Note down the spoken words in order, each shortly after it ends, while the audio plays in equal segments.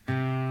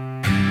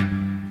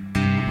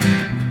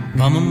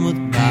Bumming with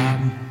Bob.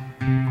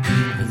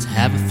 Let's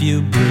have a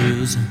few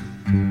brews.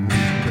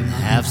 We'll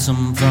have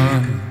some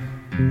fun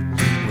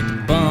with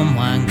the bum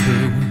wine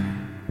crew.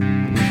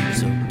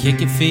 So kick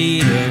your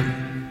feet up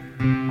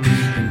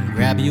and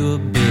grab you a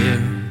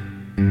beer.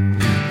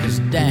 'Cause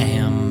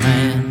damn,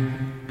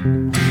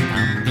 man,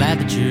 I'm glad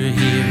that you're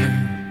here.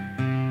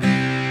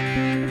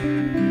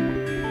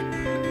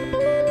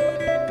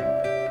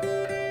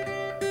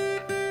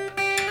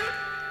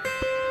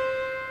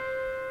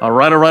 All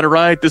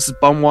right. This is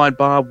Bumwine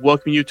Bob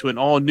welcoming you to an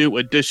all-new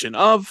edition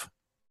of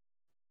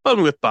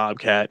Bumming with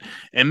Bobcat,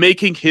 and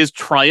making his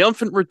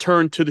triumphant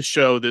return to the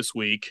show this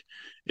week.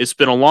 It's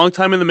been a long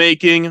time in the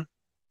making.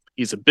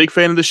 He's a big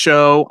fan of the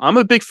show. I'm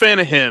a big fan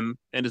of him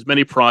and his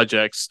many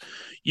projects.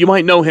 You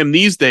might know him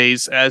these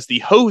days as the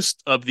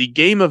host of the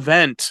game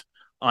event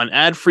on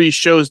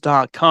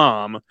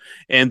adfreeshows.com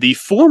and the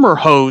former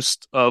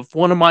host of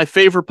one of my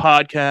favorite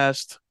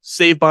podcasts,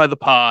 Saved by the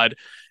Pod.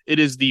 It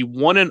is the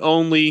one and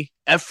only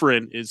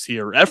EFREN is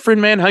here. EFREN,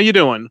 man, how you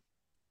doing?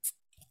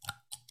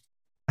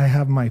 I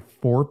have my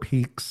Four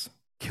Peaks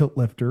Kilt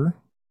Lifter,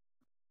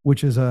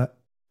 which is a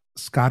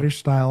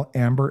Scottish-style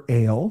amber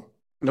ale.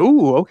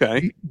 Oh,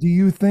 okay. Do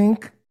you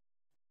think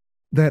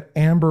that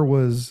Amber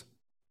was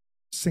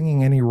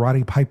singing any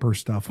Roddy Piper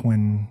stuff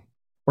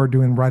or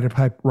doing Roddy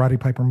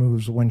Piper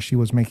moves when she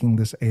was making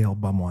this ale,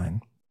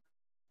 Bumwine?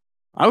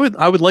 I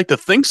would like to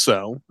think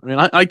so. I mean,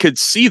 I could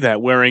see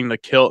that wearing the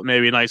kilt,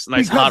 maybe a nice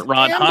Because hot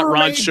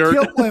rod shirt.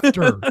 Kilt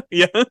Lifter.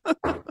 Yeah.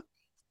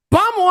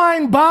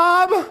 Bumwine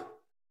Bob,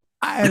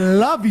 I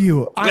love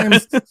you. I am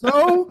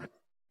so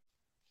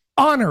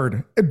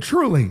honored,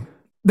 truly,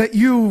 that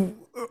you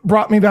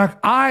brought me back.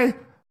 I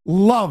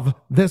love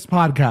this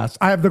podcast.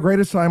 I have the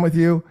greatest time with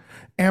you.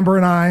 Amber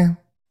and I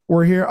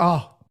were here.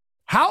 Oh,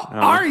 how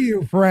are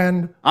you,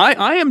 friend?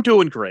 I am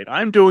doing great.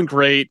 I'm doing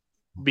great.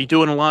 Be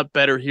doing a lot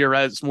better here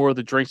as more of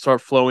the drinks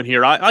start flowing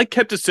here. I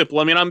kept it simple.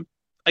 I mean,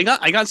 I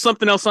got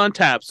something else on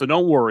tap, so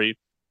don't worry.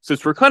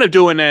 Since we're kind of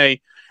doing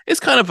it's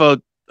kind of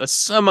a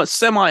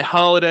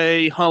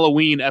semi-holiday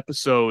Halloween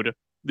episode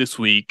this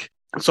week.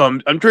 So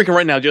I'm drinking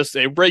right now just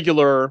a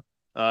regular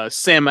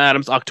Sam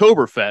Adams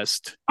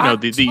Oktoberfest. You know,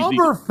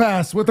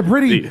 Oktoberfest with a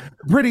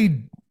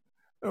pretty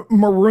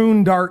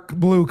maroon dark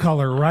blue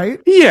color, right?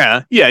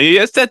 Yeah.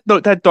 It's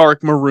that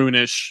dark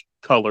maroonish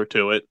color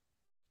to it.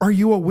 Are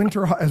you a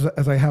winter,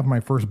 as I have my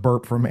first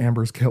burp from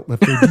Amber's Kilt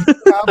Lifter,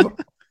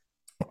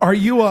 are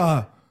you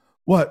a,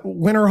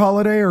 winter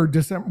holiday or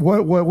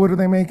December? What do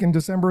they make in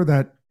December?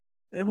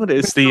 What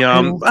is the,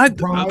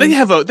 they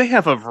have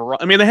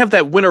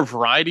that winter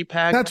variety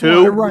pack. That's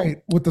too.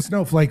 Right, with the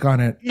snowflake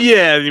on it.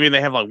 Yeah. I mean, they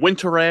have like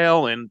winter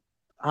ale and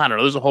I don't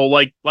know, there's a whole,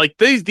 like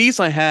these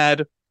I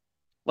had,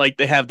 like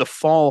they have the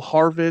fall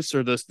harvest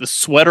or the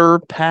sweater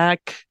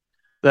pack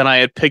that I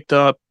had picked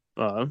up.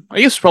 I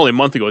guess probably a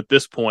month ago at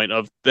this point.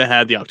 They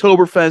had the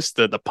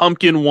Oktoberfest, the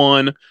pumpkin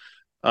one.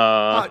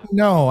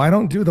 No, I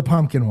don't do the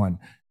pumpkin one.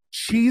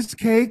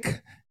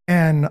 Cheesecake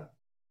and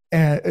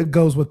it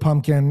goes with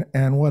pumpkin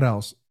and what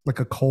else? Like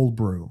a cold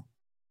brew.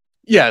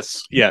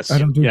 Yes. I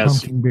don't do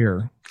pumpkin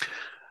beer.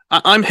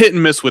 I'm hit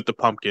and miss with the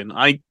pumpkin.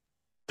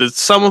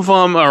 Some of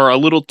them are a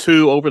little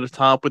too over the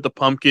top with the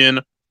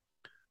pumpkin.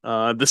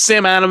 The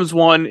Sam Adams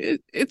one,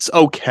 it's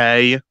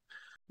okay.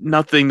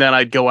 Nothing that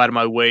I'd go out of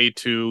my way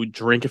to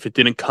drink if it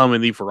didn't come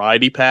in the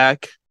variety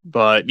pack.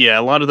 But yeah,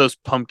 a lot of those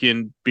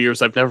pumpkin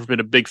beers, I've never been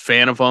a big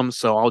fan of them,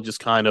 so I'll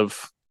just kind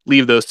of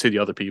leave those to the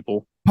other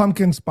people.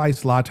 Pumpkin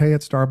spice latte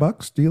at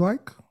Starbucks, do you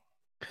like?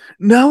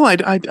 No, I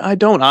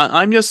don't.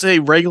 I'm just a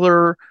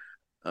regular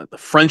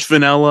French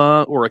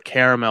vanilla or a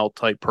caramel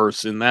type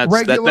person. That's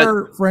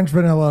regular French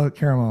vanilla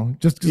caramel.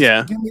 Just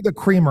give me the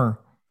creamer.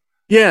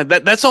 Yeah,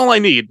 that's all I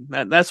need.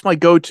 That's my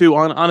go-to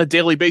on a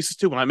daily basis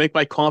too. When I make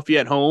my coffee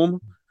at home,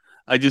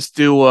 I just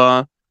do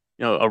a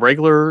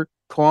regular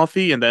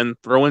coffee and then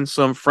throw in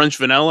some French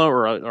vanilla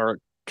or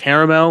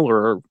caramel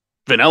or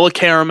vanilla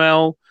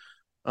caramel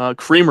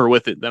creamer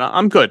with it. Then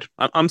I'm good.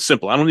 I'm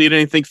simple. I don't need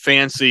anything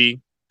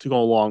fancy to go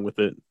along with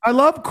it. I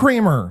love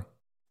creamer.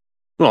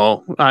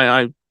 Well,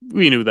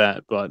 we knew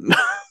that, but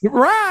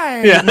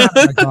right. Yeah. Not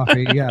my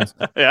coffee, yes.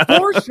 Yeah.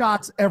 4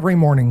 shots every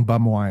morning,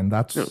 Bumwine.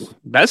 That's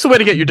the way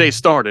to get your day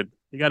started.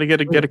 You got to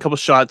get a couple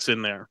shots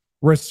in there.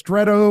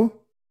 Ristretto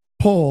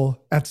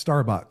pull at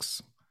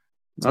Starbucks.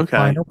 It's okay. A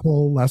finer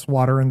pull, less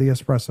water in the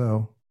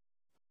espresso.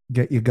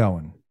 Get you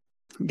going.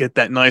 Get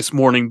that nice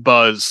morning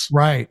buzz.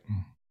 Right.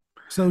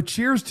 So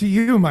cheers to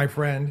you, my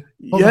friend.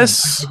 Hold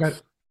yes.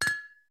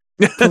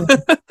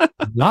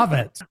 Love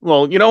it.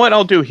 Well, you know what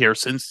I'll do here,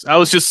 since I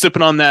was just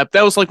sipping on that.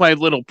 That was like my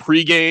little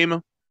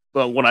pregame.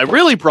 But what I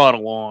really brought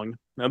along,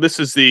 now this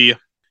is the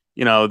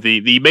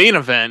main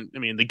event. I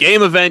mean, the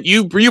game event.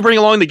 You bring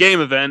along the game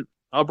event.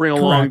 I'll bring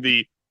along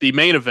the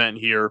main event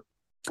here.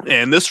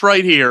 And this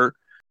right here,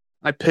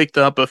 I picked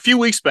up a few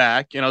weeks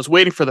back, and I was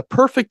waiting for the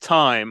perfect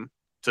time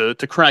to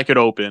crack it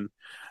open.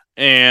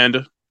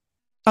 And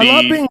I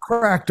love being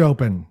cracked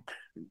open.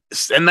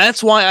 And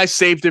that's why I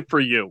saved it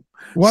for you.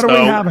 What are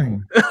we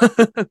having?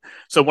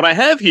 So what I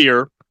have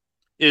here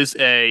is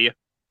a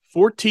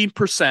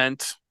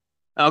 14%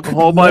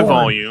 alcohol by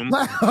volume.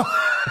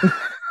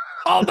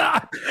 Hold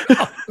on.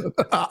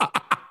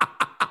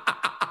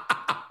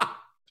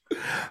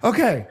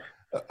 Okay.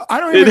 I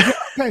don't even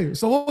okay,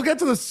 so we'll get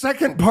to the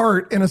second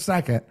part in a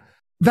second.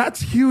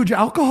 That's huge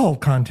alcohol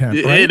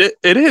content, right?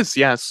 It is,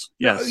 yes.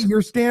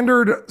 Your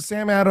standard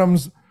Sam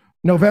Adams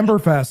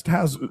Novemberfest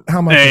has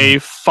how much? A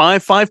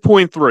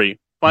 5.3.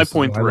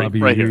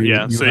 5.3 right here.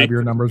 Yeah. You have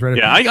your numbers right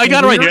here. Yeah, I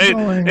got it right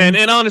here.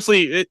 And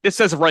honestly, it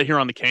says it right here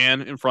on the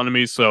can in front of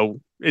me,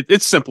 so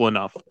it's simple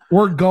enough.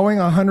 We're going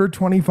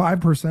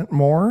 125%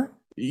 more.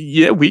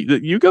 Yeah,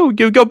 you go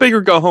big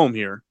or go home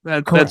here.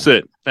 That's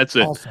it.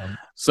 Awesome.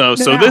 So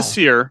this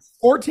year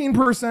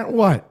 14%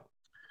 what?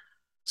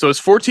 So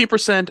it's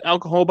 14%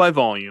 alcohol by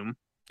volume.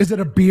 Is it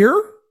a beer?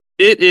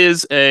 It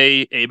is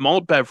a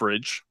malt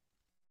beverage.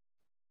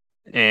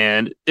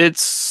 And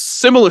it's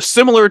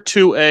similar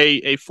to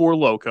a Four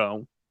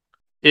Loko.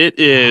 It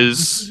is.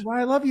 This is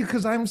why I love you,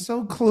 because I'm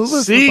so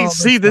clueless.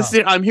 This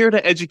I'm here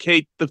to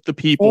educate the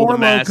people, the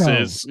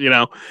masses, you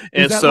know.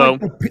 And is that so,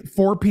 like the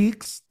Four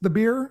Peaks, the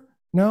beer?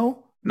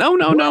 No. No.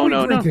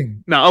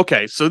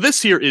 Okay, so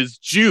this here is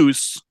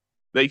Juice.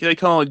 They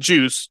call it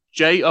Juice,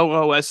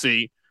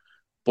 JOOSE.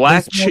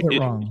 Black.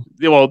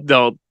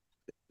 Well,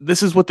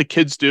 this is what the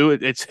kids do.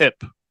 It's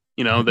hip.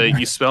 You know,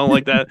 you spell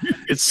like that.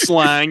 It's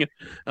slang.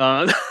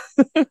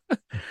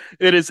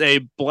 It is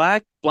a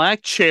black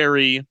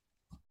cherry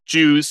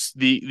juice,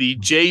 the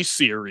J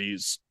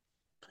series.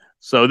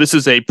 So this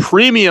is a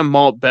premium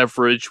malt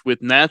beverage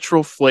with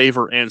natural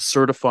flavor and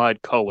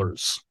certified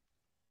colors.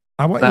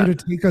 I want you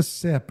to take a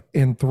sip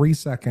in 3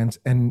 seconds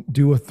and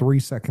do a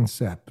 3-second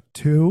sip.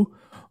 2,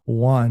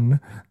 1.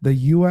 The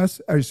U.S.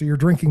 So you're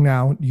drinking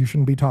now. You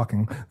shouldn't be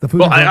talking. The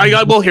food.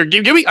 Well, here,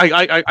 give me.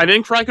 I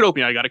didn't crack it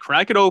open. I got to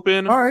crack it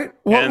open. All right.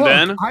 Well, and look,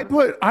 then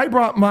I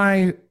brought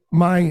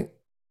my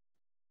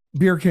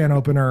beer can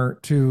opener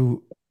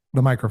to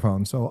the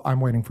microphone, so I'm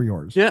waiting for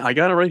yours. Yeah, I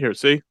got it right here.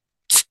 See.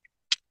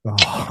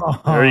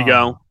 There you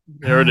go.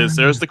 There it is.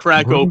 There's the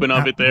crack open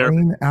of it there.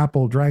 Green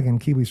apple, dragon,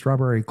 kiwi,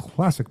 strawberry,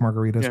 classic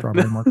margarita,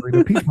 strawberry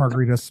margarita, peach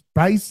margarita,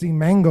 spicy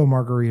mango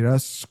margarita,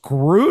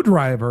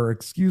 screwdriver,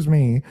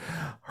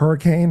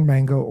 hurricane,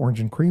 mango, orange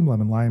and cream,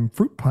 lemon lime,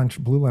 fruit punch,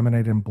 blue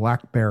lemonade, and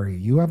blackberry.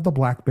 You have the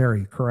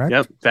blackberry, correct?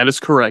 Yep, that is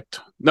correct.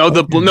 No,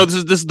 this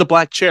is the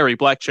black cherry.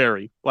 This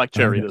one.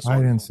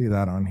 I didn't see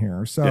that on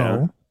here.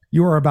 So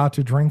you are about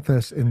to drink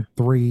this in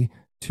 3,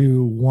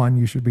 2, 1.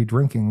 You should be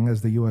drinking,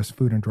 as the U.S.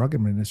 Food and Drug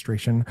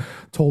Administration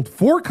told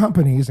 4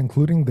 companies,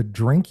 including the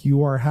drink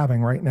you are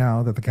having right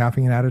now, that the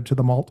caffeine added to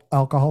the malt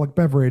alcoholic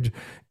beverage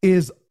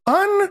is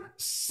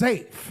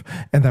unsafe,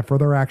 and that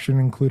further action,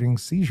 including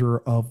seizure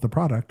of the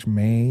product,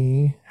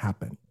 may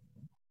happen.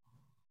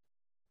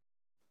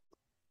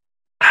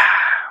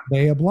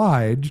 They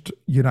obliged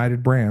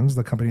United Brands,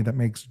 the company that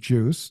makes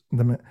juice,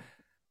 and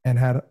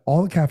had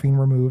all the caffeine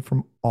removed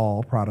from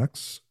all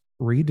products,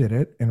 redid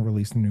it, and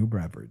released a new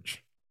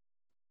beverage.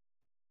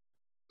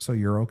 So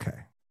you're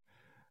okay.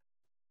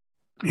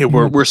 Yeah,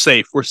 we're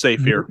safe. We're safe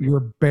here. Your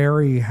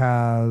berry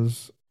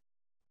has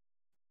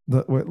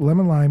the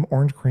lemon lime,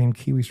 orange cream,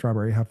 kiwi,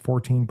 strawberry have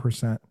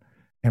 14%,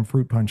 and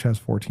fruit punch has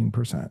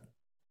 14%.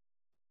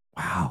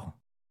 Wow.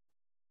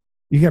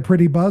 You get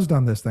pretty buzzed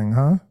on this thing,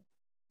 huh?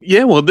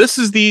 Yeah, well, this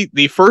is the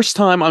first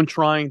time I'm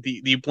trying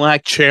the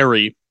black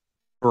cherry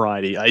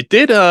variety. I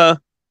did have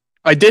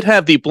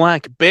the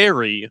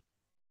blackberry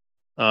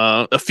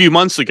a few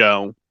months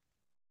ago.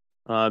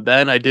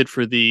 That I did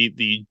for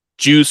the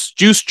Juice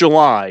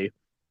July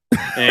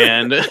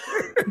and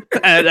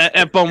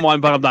at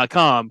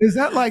bumwinebottom.com. Is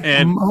that like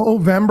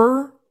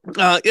November?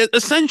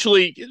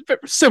 Essentially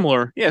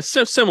similar. Yeah,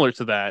 similar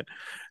to that.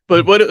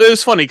 But it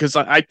was funny because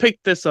I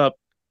picked this up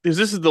because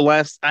this is the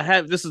last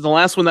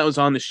one that was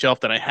on the shelf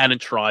that I hadn't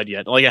tried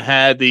yet. Like I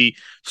had the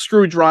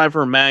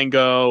screwdriver,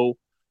 mango,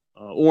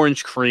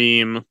 orange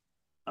cream,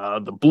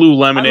 the blue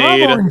lemonade.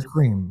 I love orange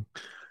cream.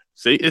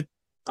 See,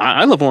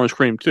 I love orange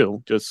cream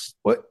too. Just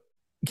what?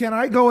 Can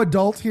I go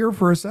adult here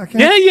for a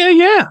second?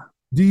 Yeah.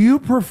 Do you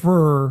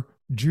prefer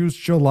Juice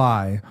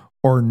July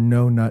or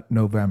No Nut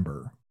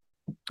November?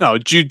 Oh,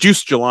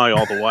 Juice July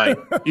all the way.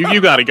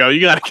 you gotta go. You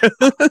gotta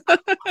go.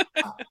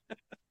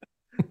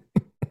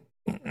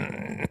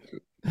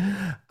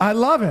 I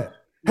love it.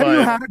 Have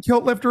you had a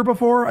kilt lifter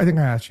before? I think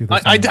I asked you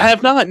this. I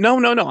have not. No,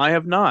 I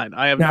have not.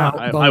 I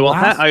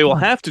will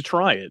have to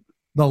try it.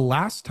 The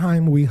last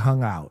time we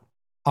hung out,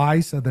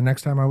 I said the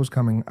next time I was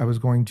coming, we were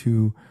going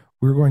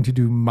to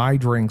do my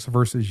drinks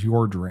versus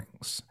your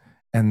drinks.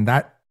 And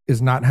that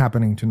is not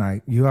happening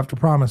tonight. You have to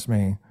promise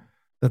me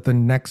that the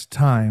next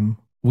time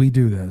we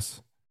do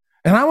this,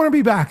 and I want to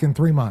be back in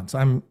 3 months.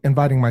 I'm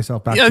inviting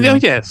myself back.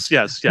 Yes.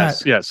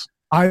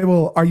 I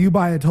will. Are you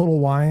by a Total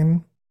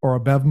Wine or a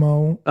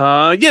Bevmo?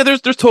 Yeah,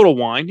 there's Total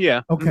Wine.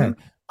 Yeah. Okay.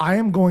 Mm-hmm. I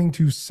am going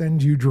to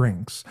send you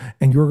drinks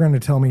and you're going to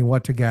tell me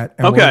what to get.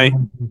 And okay.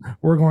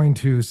 We're going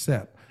to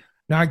sip.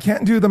 Now I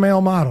can't do the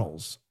male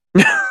models.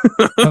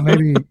 So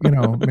maybe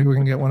we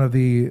can get one of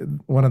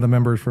the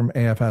members from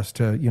AFS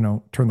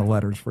to, turn the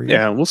letters for you.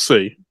 Yeah, we'll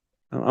see.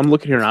 I'm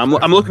looking here now.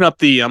 I'm looking up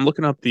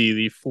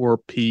the Four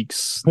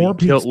Peaks, Four the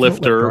Peaks Kilt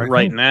Lifter I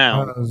right think,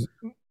 now.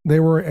 They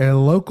were a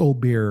local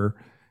beer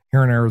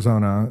here in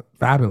Arizona.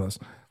 Fabulous.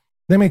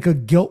 They make a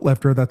Guilt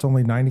Lifter that's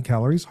only 90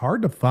 calories.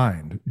 Hard to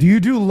find. Do you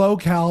do low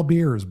cal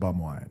beers,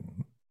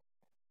 Bumwine?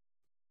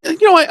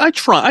 I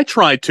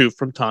try to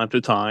from time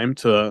to time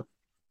to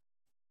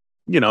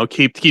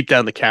keep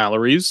down the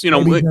calories.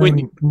 Maybe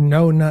during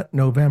No Nut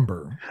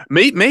November.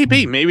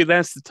 Maybe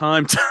that's the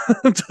time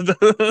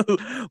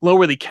to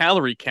lower the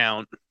calorie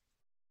count.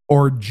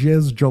 Or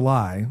Jizz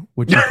July,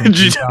 which you can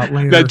check out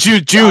later.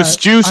 Juice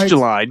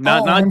July,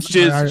 not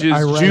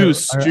Jizz,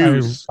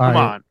 juice. Come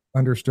on,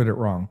 understood it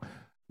wrong.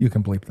 You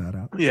can bleep that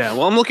out. Yeah,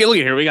 well, I'm looking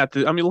here. We got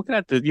looking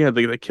at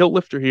the Kilt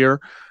Lifter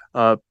here.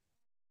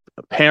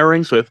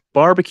 Pairings with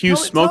barbecue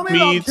smoked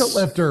meats. Kilt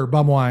Lifter,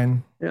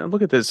 Bumwine. Yeah,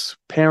 look at this.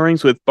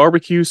 Pairings with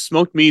barbecue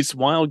smoked meats,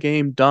 wild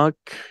game duck,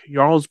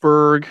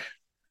 Jarlsberg.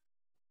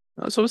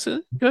 So it's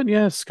good.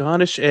 Yeah,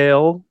 Scottish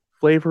ale.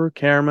 Flavor,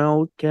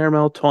 caramel,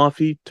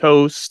 toffee,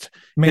 toast,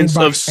 hints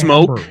of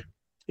smoke. Amber.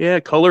 Yeah,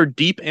 color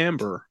deep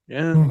amber.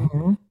 Yeah.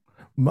 Mm-hmm.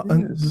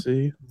 Let's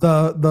see.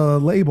 The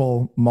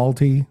label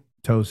malty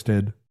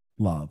toasted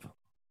love.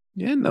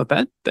 Yeah, no,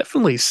 that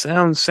definitely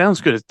sounds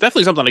good. It's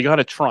definitely something I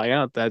gotta try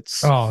out. It's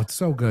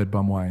so good,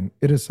 Bumwine.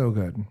 It is so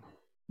good.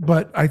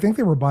 But I think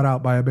they were bought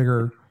out by a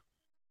bigger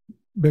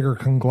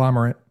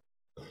conglomerate.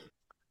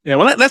 Yeah,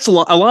 well that's a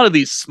lot of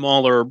these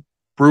smaller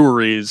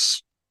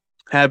breweries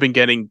have been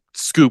getting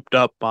scooped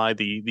up by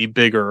the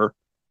bigger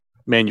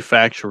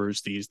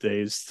manufacturers these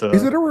days.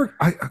 Is it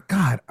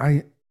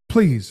a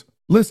please,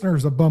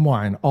 listeners of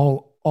Bumwine,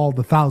 all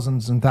the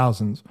thousands and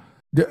thousands,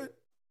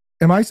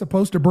 am I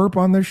supposed to burp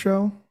on this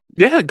show?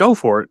 Yeah, go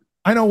for it.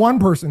 I know one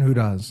person who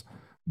does,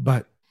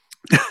 but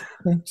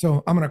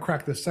so I'm going to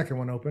crack this second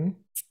one open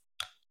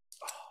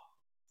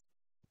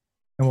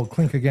and we'll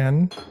clink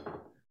again.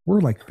 We're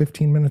like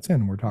 15 minutes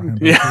in. We're talking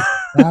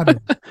about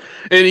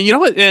And you know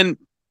what? And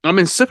I've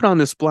been sipping on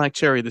this black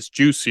cherry, this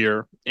juice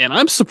here, and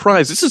I'm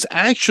surprised. This is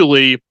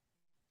actually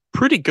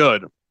pretty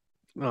good.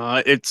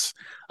 I'm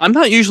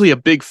not usually a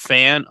big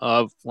fan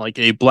of like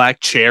a black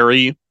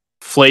cherry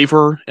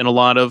flavor in a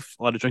lot of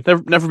drinks.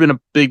 Never been a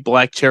big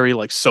black cherry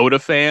like soda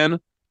fan.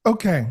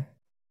 Okay.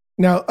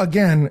 Now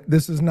again,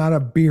 this is not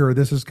a beer.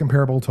 This is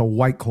comparable to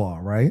White Claw,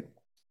 right?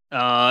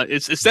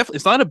 It's definitely,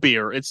 it's not a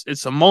beer.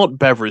 It's a malt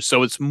beverage,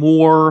 so it's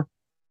more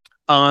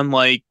on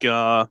like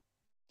a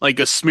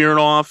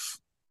Smirnoff.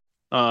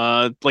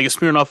 Like a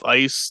Smirnoff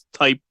Ice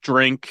type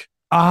drink,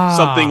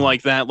 something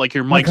like that, like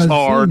your Mike's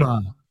Hard.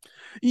 Zima.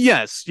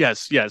 Yes.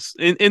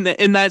 In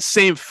that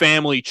same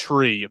family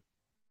tree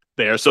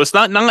there. So it's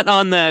not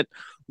on that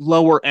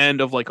lower end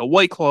of like a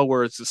White Claw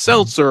where it's a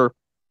seltzer.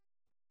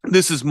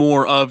 This is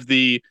more of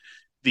the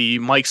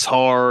Mike's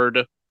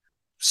Hard,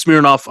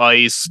 Smirnoff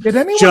Ice. Did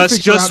anyone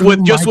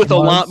with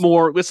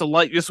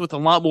a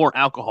lot more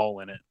alcohol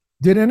in it.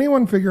 Did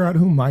anyone figure out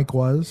who Mike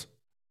was?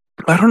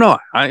 I don't know.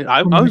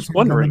 I was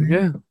wondering.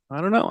 Yeah, I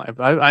don't know.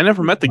 I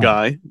never met the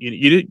guy.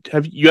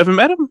 You haven't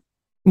met him?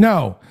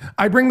 No.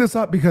 I bring this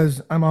up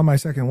because I'm on my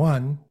second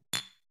one,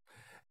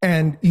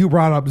 and you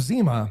brought up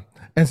Zima,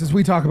 and since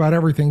we talk about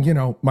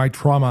everything, my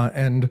trauma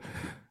and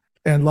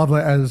love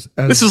as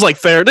this is like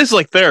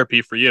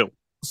therapy for you.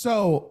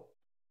 So,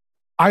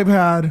 I've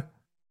had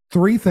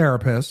 3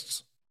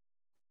 therapists.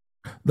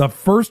 The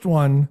first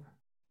one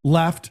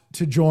left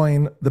to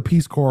join the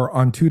Peace Corps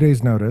on 2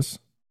 days' notice.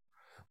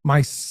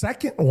 My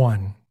second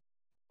one,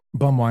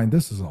 Bumwine,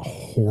 this is a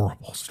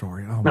horrible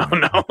story. Oh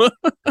no.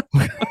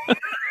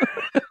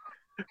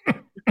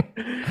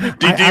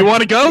 do you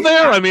want to go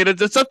there? I mean,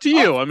 it's up to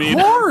you. Of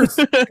course.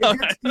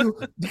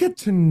 You get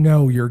to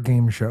know your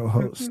game show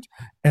host.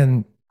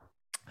 And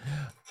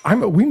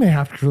we may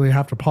have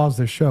to pause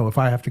this show if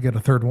I have to get a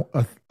third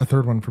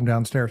one from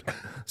downstairs.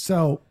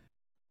 So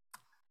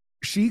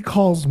she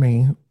calls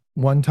me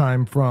one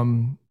time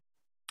from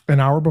an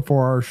hour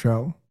before our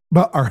show.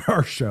 But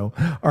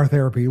our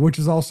therapy, which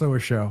is also a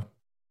show.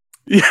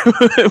 Yeah,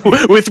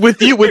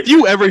 with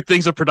you,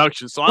 everything's a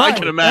production. So right. I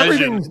can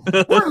imagine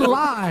we're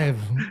live.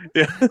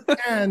 Yeah.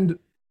 And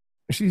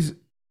she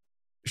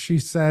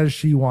says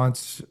she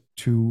wants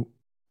to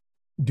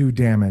do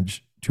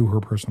damage to her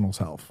personal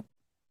self,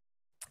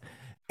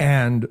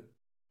 and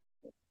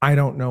I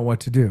don't know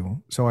what to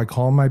do. So I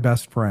call my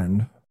best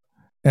friend,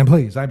 and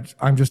please,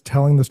 I'm just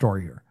telling the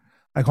story here.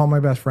 I call my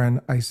best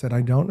friend. I said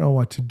I don't know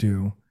what to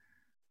do.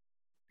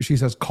 She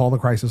says, call the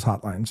crisis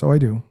hotline. So I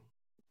do.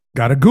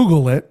 Got to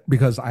Google it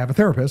because I have a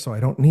therapist, so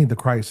I don't need the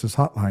crisis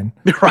hotline.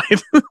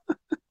 Right.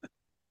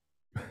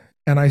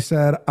 And I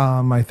said,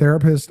 my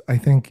therapist, I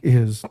think,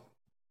 is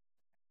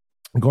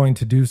going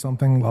to do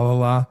something, la, la,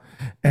 la.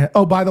 And,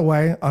 oh, by the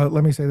way,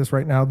 let me say this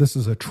right now. This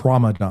is a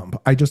trauma dump.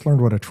 I just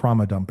learned what a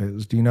trauma dump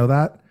is. Do you know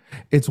that?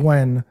 It's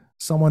when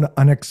someone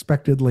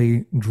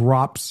unexpectedly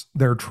drops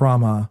their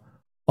trauma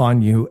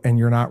on you and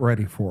you're not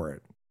ready for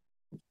it.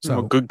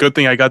 So good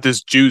thing I got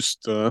this juice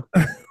to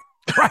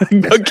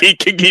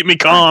keep me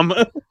calm.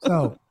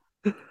 So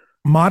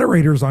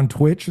moderators on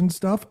Twitch and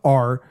stuff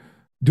are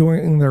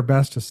doing their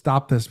best to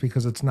stop this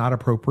because it's not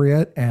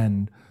appropriate.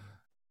 And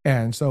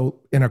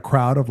so in a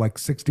crowd of like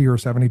 60 or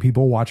 70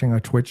 people watching a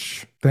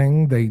Twitch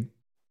thing, they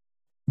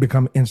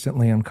become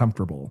instantly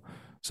uncomfortable.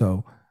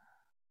 So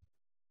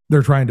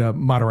they're trying to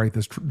moderate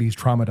these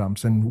trauma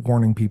dumps and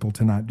warning people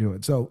to not do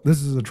it. So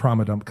this is a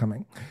trauma dump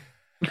coming.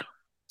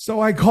 So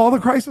I call the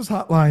crisis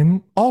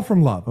hotline, all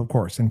from love, of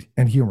course,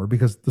 and humor,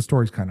 because the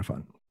story's kind of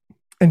fun.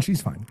 And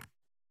she's fine.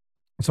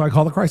 So I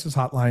call the crisis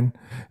hotline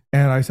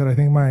and I said, I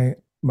think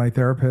my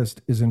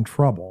therapist is in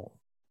trouble.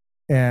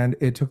 And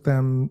I took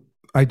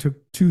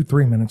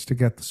 2-3 minutes to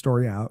get the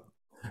story out.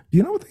 Do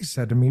you know what they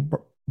said to me,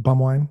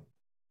 Bumwine?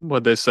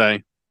 What'd they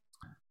say?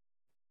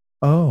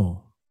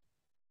 Oh,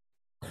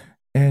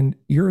 and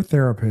you're a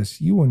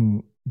therapist. You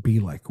wouldn't be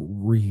like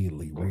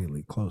really,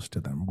 really close to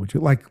them, would you?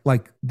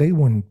 Like they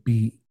wouldn't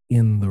be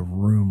in the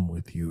room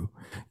with you.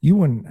 You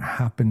wouldn't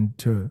happen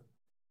to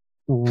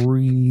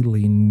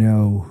really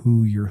know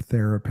who your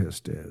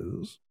therapist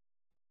is.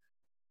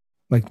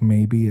 Like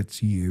maybe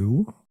it's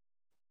you.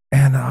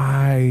 And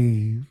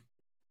I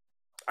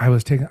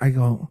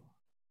go,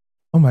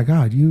 oh my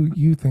God,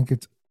 you think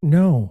it's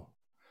no,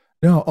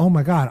 oh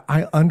my God,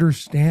 I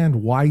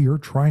understand why you're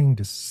trying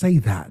to say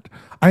that.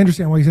 I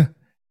understand why you say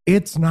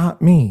it's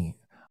not me.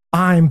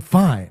 I'm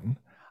fine.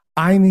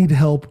 I need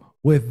help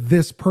with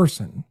this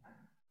person.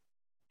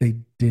 They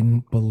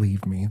didn't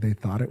believe me. They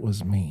thought it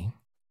was me.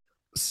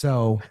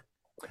 So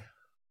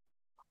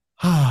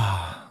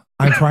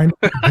I'm trying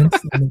to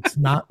convince them it's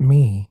not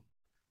me.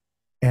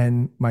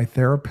 And my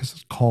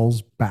therapist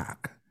calls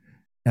back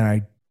and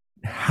I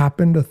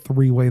happened to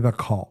three-way the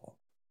call.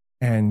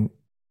 And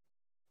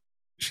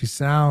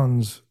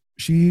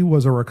she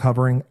was a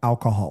recovering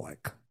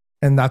alcoholic.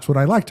 And that's what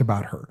I liked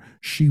about her.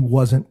 She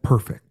wasn't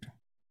perfect.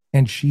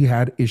 And she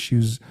had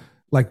issues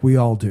like we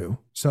all do.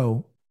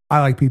 So I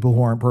like people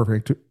who aren't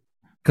perfect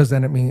because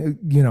then it means,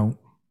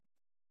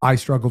 I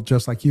struggled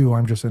just like you.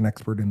 I'm just an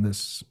expert in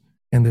this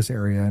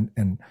area.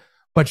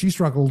 But she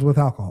struggled with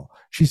alcohol.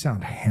 She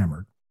sounded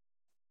hammered.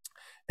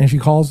 And she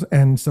calls.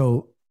 And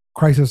so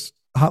crisis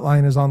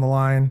hotline is on the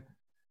line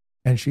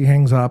and she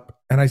hangs up.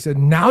 And I said,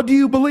 now do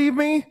you believe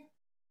me?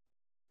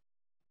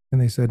 And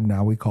they said,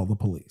 now we call the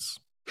police.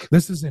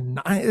 This is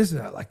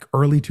like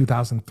early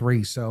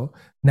 2003. So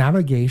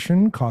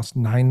navigation costs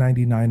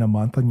 $9.99 a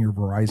month on your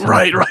Verizon.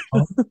 Right.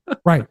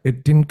 Right.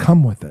 It didn't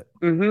come with it.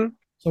 Mm-hmm.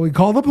 So we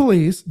call the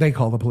police. They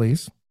call the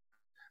police.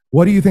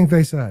 What do you think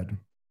they said?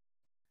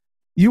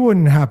 You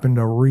wouldn't happen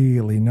to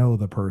really know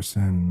the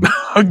person.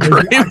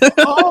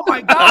 Oh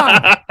my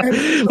God.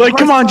 Like,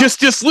 come on,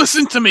 just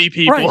listen to me,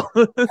 people.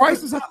 Right.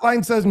 Crisis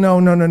hotline says,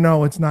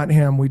 no, it's not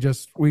him. We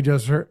just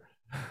heard.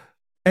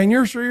 And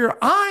you're sure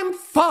I'm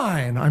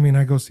fine. I mean,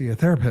 I go see a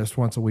therapist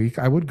once a week.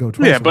 I would go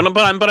twice. Yeah, but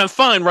I'm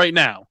fine right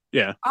now.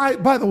 Yeah.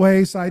 By the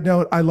way, side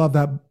note, I love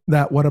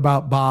that what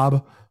about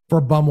Bob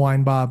for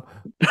Bumwine Bob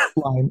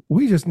line.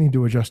 We just need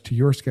to adjust to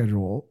your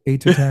schedule.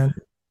 8 to 10,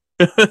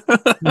 3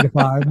 to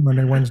 5,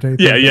 Monday, Wednesday.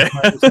 Thursday, yeah.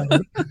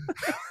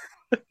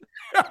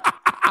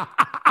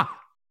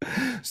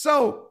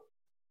 So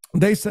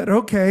they said,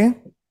 okay,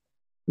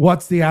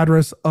 what's the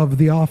address of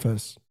the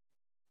office?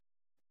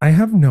 I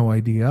have no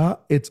idea.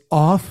 It's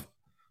off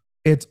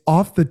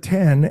the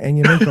 10 and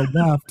you make a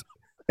left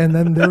and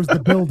then there's the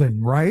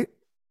building, right?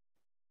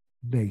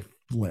 They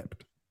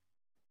flipped.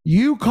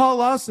 You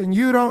call us and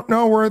you don't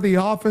know where the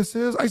office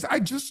is? I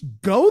just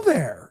go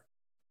there.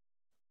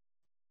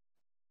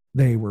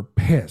 They were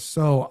pissed.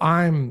 So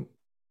I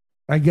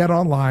get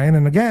online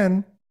and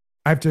again,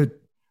 I have to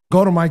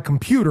go to my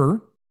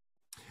computer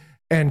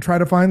and try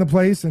to find the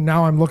place. And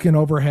now I'm looking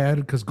overhead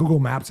because Google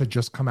Maps had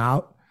just come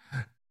out.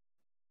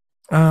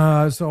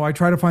 So I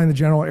try to find the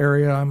general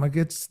area. I'm like,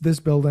 it's this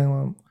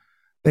building.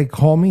 They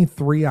call me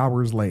 3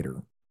 hours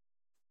later.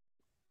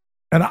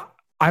 And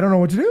I don't know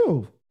what to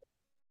do.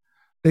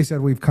 They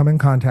said, we've come in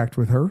contact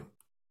with her.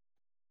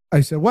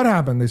 I said, what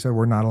happened? They said,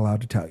 we're not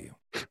allowed to tell you.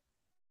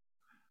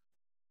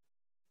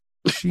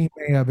 She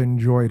may have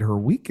enjoyed her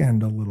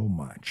weekend a little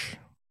much,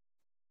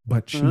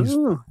 but she's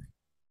fine.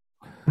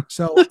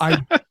 So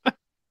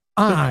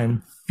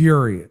I'm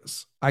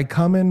furious. I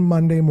come in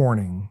Monday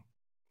morning,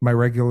 my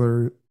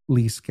regular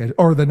schedule,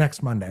 or the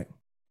next Monday.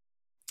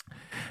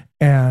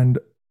 And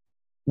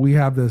we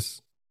have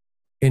this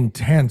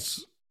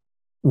intense,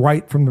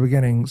 right from the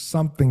beginning,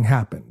 something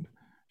happened.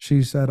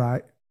 She said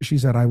I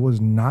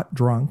was not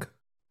drunk.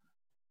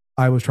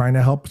 I was trying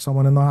to help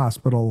someone in the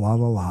hospital, la,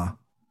 la, la.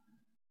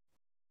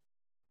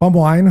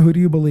 Bumwine, who do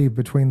you believe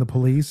between the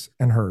police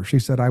and her? She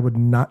said, I would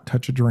not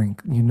touch a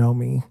drink. You know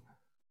me.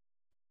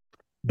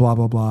 Blah,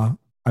 blah, blah.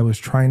 I was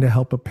trying to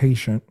help a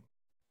patient.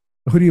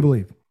 Who do you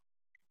believe?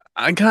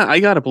 I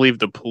gotta believe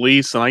the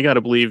police, and I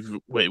gotta believe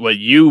what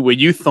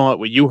you thought,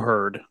 what you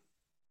heard,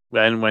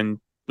 when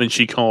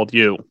she called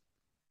you.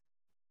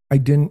 I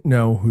didn't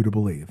know who to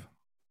believe,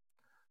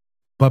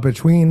 but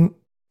between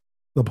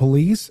the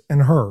police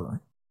and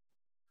her,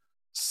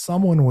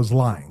 someone was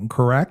lying.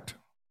 Correct?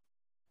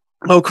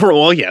 Oh,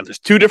 well, yeah. There's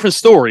two different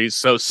stories,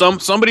 so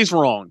somebody's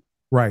wrong.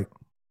 Right.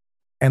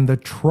 And the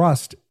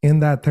trust in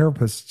that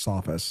therapist's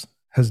office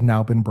has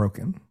now been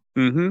broken.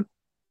 Mm-hmm.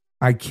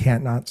 I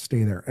can't not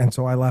stay there. And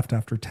so I left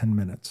after 10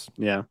 minutes.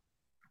 Yeah.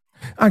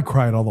 I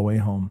cried all the way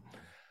home.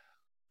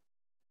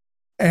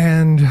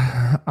 And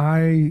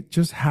I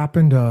just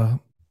happened to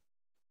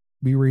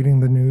be reading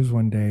the news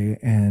one day,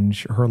 and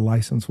her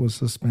license was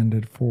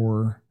suspended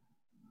for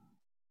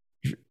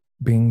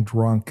being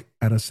drunk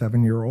at a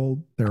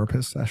 7-year-old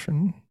therapist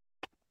session.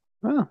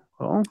 Oh,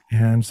 well.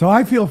 And so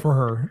I feel for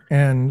her.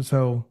 And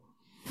so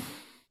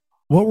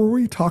what were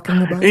we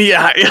talking about?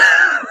 Yeah.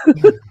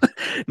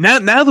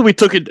 now that we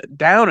took it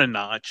down a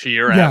notch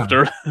here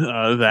after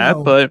that,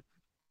 so,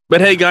 but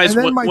hey guys,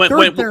 and then my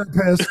third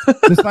therapist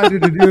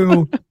decided to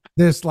do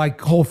this like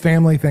whole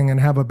family thing and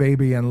have a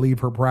baby and leave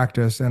her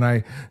practice. And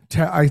I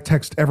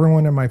text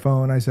everyone in my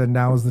phone. I said,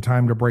 now is the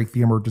time to break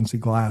the emergency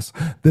glass.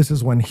 This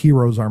is when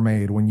heroes are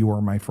made, when you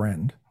are my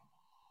friend.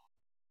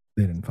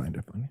 They didn't find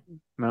it funny.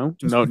 No,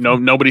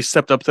 nobody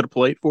stepped up to the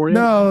plate for you.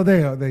 No,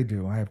 they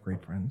do. I have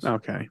great friends.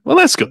 Okay, well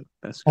that's good.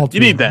 That's good. You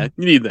need that.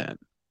 You need that.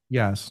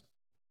 Yes.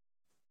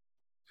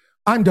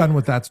 I'm done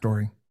with that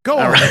story. Go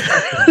on.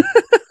 Right.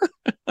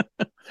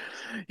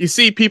 You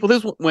see, people,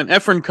 when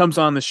EFREN comes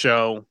on the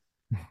show,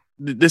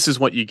 this is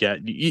what you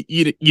get.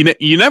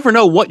 You never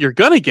know what you're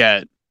gonna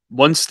get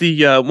once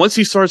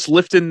he starts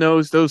lifting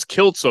those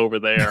kilts over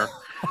there,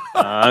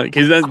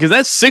 because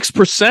that's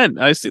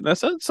 6%. I see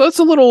that's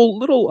a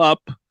little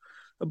up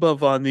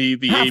above on the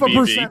half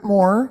ABV. 1%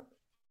 more.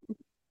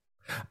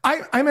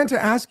 I meant to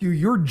ask you,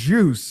 your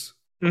juice.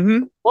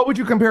 Mm-hmm. What would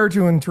you compare it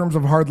to in terms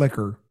of hard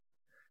liquor,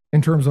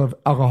 in terms of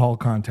alcohol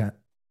content?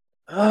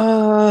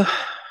 I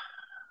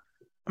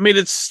mean,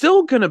 it's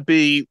still gonna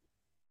be.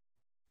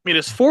 I mean,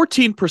 it's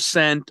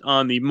 14%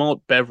 on the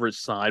malt beverage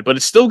side, but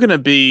it's still going to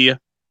be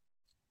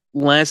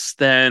less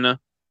than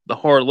the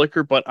hard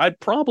liquor. But I'd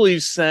probably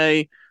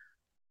say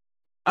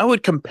I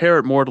would compare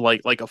it more to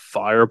like a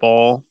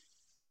Fireball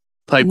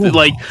type, Whoa.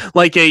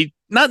 like a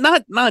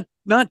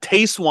not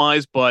taste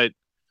wise, but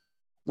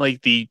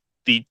like the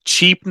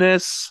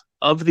cheapness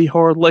of the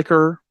hard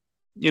liquor.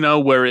 You know,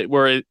 where it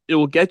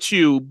will get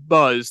you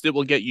buzzed, it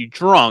will get you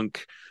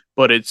drunk,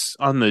 but it's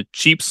on the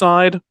cheap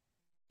side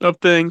of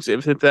things,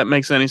 if that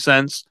makes any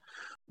sense.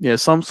 Yeah,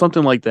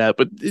 something like that.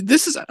 But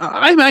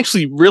I'm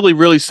actually really,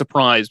 really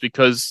surprised,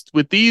 because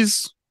with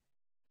these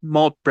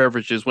malt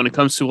beverages, when it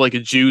comes to like a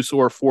juice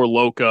or a Four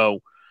Loko,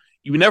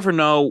 you never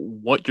know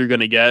what you're going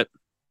to get.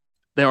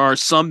 There are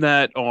some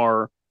that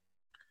are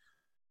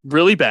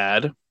really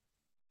bad,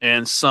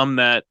 and some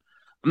that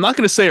I'm not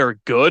going to say are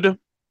good,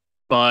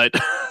 but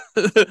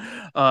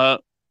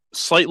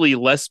slightly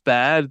less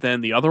bad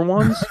than the other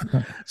ones.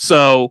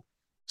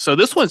 So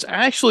this one's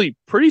actually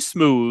pretty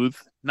smooth,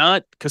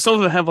 not because some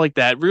of them have like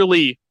that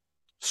really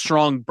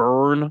strong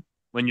burn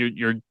when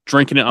you're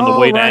drinking it on the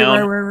way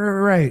down.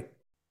 Right.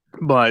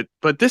 But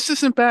this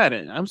isn't bad.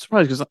 I'm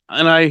surprised because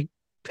I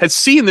had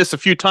seen this a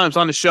few times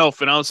on the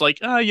shelf, and I was like,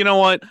 you know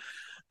what?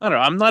 I don't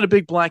know. I'm not a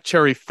big black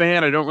cherry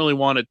fan. I don't really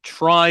want to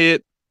try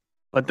it.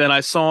 But then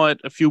I saw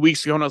it a few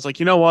weeks ago, and I was like,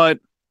 you know what?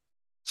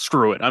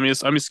 Screw it. I'm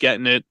just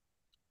getting it.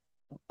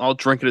 I'll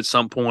drink it at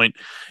some point,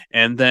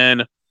 and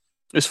then.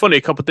 It's funny,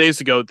 a couple of days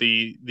ago,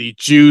 the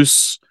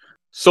Juice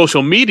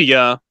social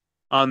media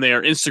on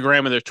their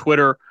Instagram and their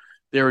Twitter,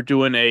 they were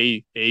doing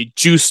a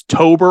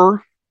JOOSETOBER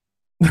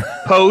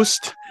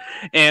post,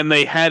 and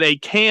they had a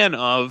can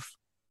of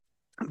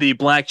the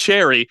black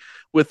cherry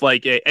with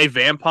like a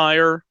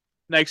vampire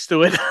next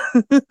to it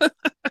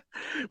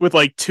with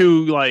like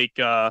two like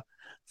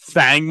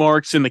fang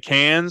marks in the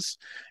cans.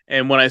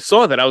 And when I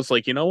saw that, I was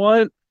like, you know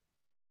what?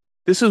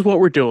 This is what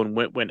we're doing.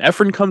 When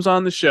EFREN comes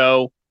on the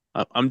show,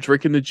 I'm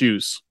drinking the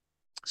juice.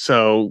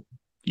 So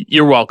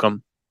you're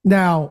welcome.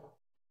 Now,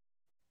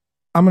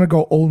 I'm going to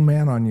go old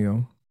man on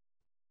you.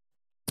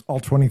 All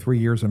 23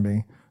 years of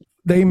me.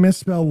 They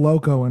misspell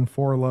loco and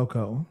Four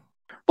Loko.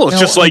 Well, it's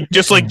just like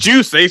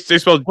juice. They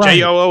spell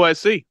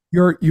JOOSE.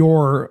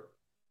 Your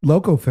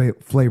loco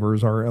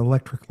flavors are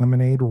electric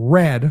lemonade,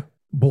 red,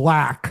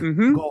 black,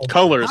 gold.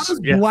 Colors. How does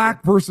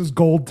black versus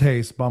gold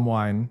taste, bum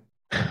wine?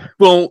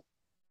 Well,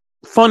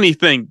 funny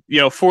thing,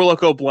 Four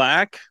Loko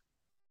Black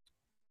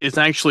is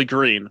actually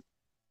green.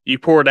 You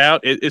pour it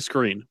out, it's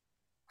green.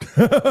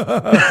 When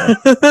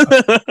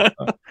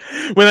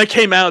that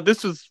came out,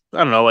 this was, I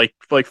don't know, like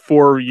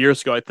 4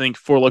 years ago, I think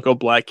Four Loko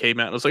Black came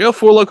out. I was like, oh,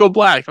 Four Loko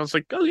Black. And I was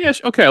like, oh yeah,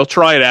 okay, I'll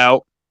try it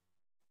out.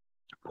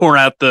 Pour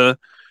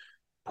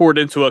it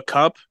into a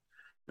cup.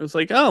 It was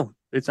like, oh,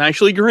 it's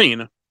actually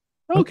green.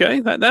 Okay,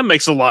 that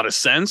makes a lot of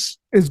sense.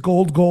 Is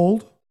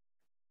gold?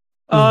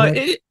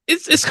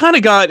 It's kind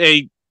of got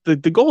the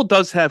gold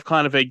does have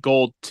kind of a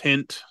gold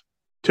tint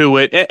to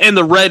it, and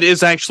the red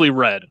is actually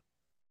red.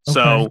 Okay.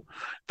 So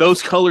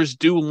those colors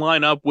do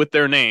line up with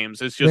their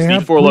names. It's just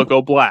the Four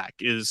Loko Black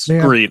is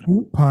green.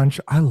 Fruit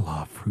punch. I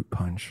love fruit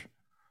punch.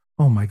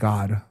 Oh my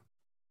God.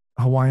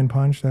 Hawaiian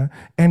punch.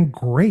 And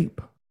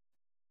grape.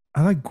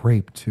 I like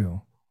grape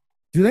too.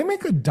 Do they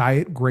make a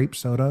diet grape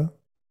soda?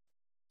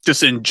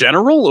 Just in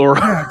general, or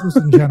yeah, just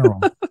in general.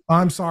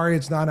 I'm sorry,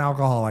 it's not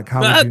alcoholic.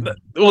 How would you?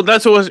 Well,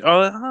 that's what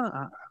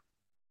was.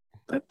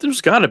 There's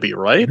got to be,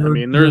 right? I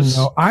mean, there's.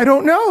 I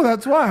don't know.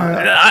 That's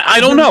why I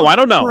don't know. I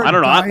don't know.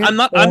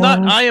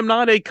 I am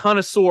not a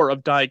connoisseur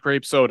of diet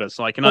grape soda,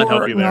 so I cannot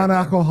help you there.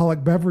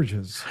 Non-alcoholic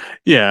beverages.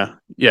 Yeah.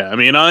 I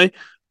mean, I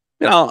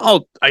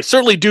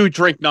certainly do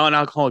drink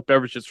non-alcoholic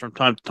beverages from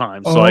time to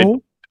time.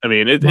 So I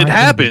mean, it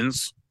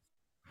happens.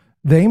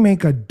 They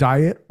make a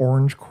diet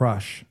orange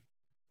crush.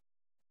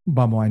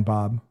 Bumwine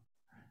Bob.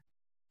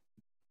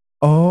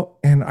 Oh,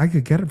 and I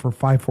could get it for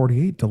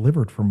 $5.48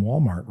 delivered from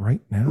Walmart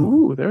right now.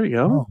 Ooh, there you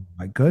go. Oh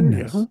my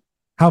goodness.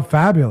 How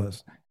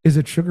fabulous. Is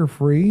it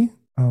sugar-free?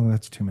 Oh,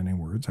 that's too many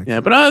words.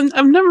 But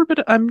I've never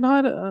been, I'm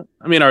not, I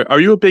mean, are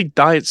you a big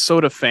diet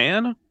soda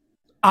fan?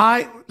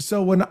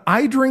 So when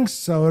I drink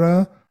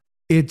soda,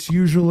 it's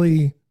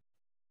usually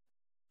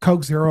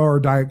Coke Zero or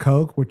Diet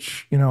Coke,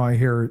 which, I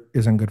hear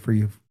isn't good for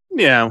you.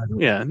 Yeah.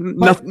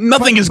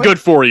 Nothing is good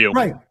for you.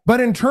 Right.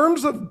 But in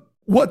terms of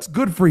what's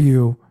good for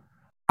you,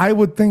 I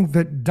would think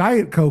that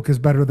Diet Coke is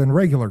better than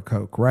regular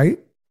Coke, right?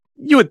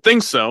 You would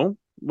think so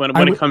when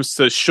it comes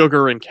to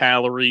sugar and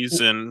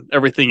calories and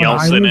everything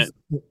else in it.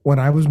 When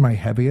I was my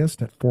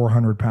heaviest at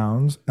 400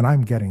 pounds, and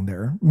I'm getting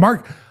there.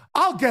 Mark,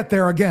 I'll get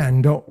there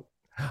again.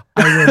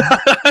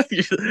 Are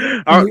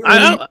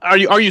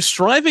you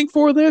striving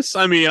for this?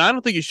 I mean, I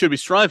don't think you should be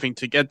striving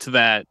to get to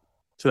that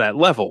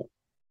level.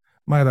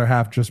 My other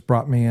half just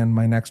brought me in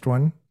my next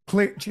one.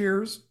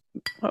 Cheers.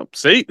 Oh,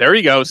 see, there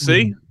you go.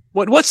 See,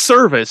 what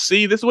service?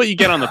 See, this is what you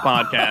get on the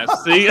podcast.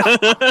 See,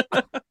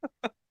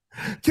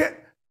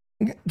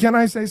 can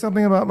I say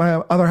something about my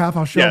other half?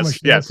 I'll show him a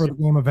show for the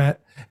game event,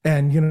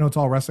 and it's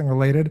all wrestling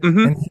related. Mm-hmm.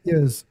 And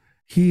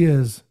he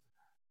is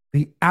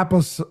the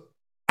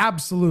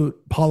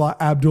absolute Paula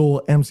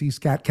Abdul MC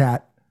Scat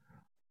Cat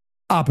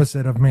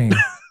opposite of me.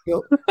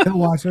 he'll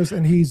watch this,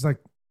 and he's like,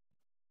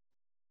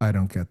 I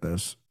don't get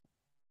this.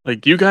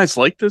 Like, do you guys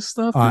like this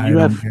stuff? I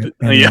don't get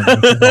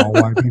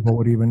why people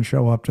would even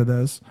show up to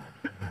this.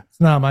 It's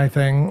not my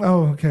thing.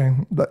 Oh, okay.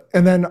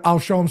 And then I'll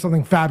show them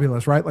something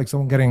fabulous, right? Like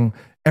someone getting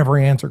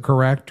every answer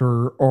correct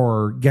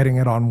or getting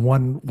it on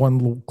one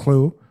little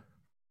clue.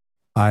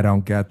 I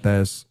don't get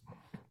this.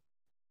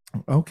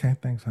 Okay,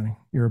 thanks, honey.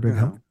 You're a big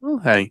help. Oh,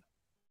 hey.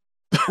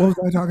 What was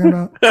I talking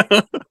about?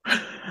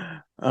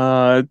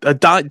 A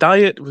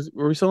diet.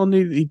 Were we still on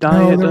the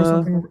diet? No, there was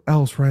something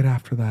else right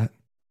after that.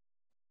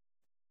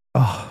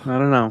 Oh, I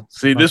don't know.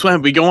 See, this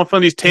one we go off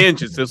on these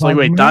tangents. It's like,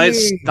 wait,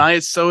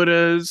 diet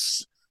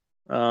sodas,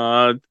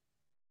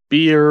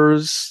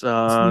 beers. See,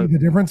 the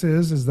difference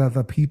is that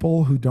the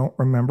people who don't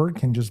remember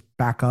can just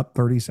back up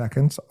 30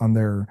 seconds on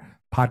their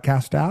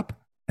podcast app,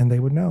 and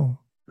they would know.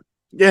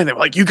 Yeah, they're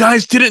like, you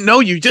guys didn't know.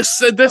 You just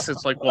said this.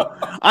 It's like, well,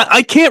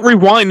 I can't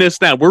rewind this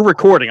now. We're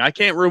recording. I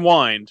can't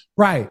rewind.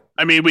 Right.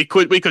 I mean, we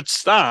could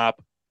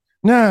stop.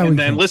 No, and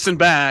then listen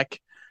back.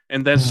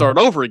 And then start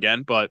over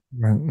again, but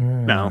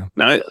no,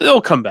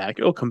 it'll come back.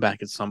 It'll come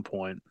back at some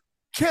point.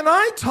 Can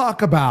I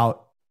talk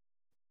about?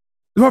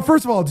 Well,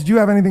 first of all, did you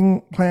have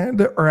anything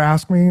planned or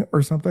ask me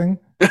or something?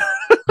 You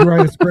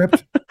write a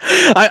script?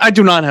 I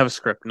do not have a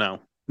script.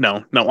 No.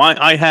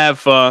 I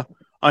have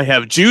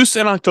Juice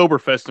and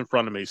Oktoberfest in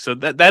front of me, so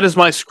that is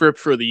my script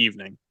for the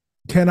evening.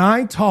 Can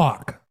I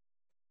talk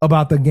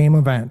about the game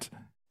event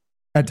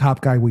at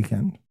Top Guy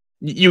Weekend?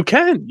 You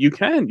can.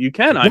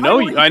 I know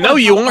you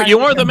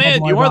are the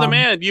man. You are the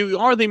man. You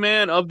are the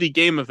man of the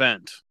game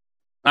event.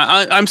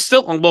 I'm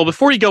still, well,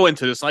 before you go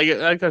into this, like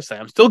I gotta say,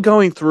 I'm still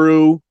going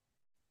through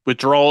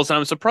withdrawals, and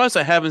I'm surprised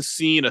I haven't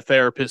seen a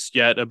therapist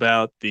yet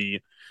about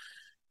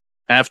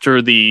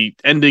after the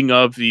ending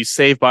of the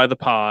Saved by the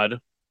Pod,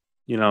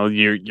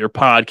 your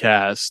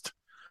podcast,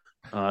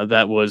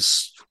 that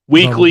was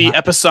weekly,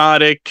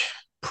 episodic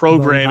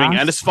programming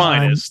at its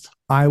finest.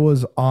 I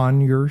was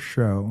on your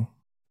show.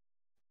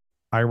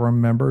 I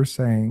remember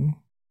saying,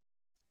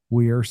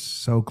 we are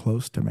so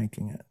close to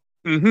making it.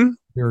 Mm-hmm.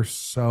 We're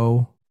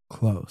so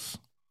close.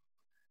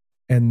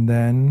 And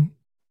then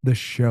the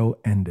show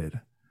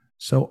ended.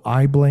 So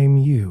I blame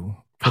you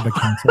for the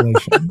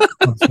cancellation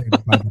of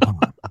Saved by the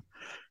Pod.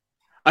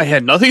 I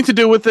had nothing to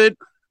do with it.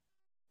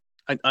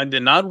 I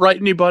did not write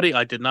anybody.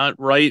 I did not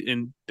write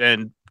and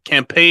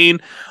campaign.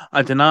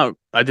 I did not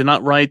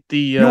write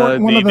the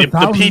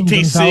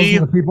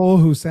PTC. Of people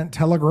who sent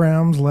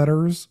telegrams,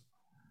 letters.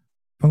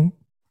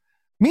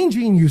 Mean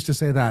Gene used to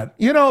say that.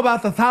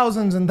 About the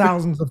thousands and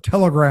thousands of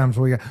telegrams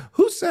we got.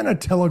 Who sent a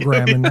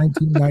telegram in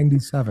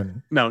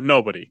 1997? No,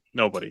 nobody.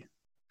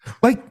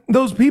 Like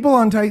those people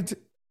on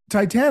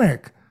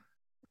Titanic.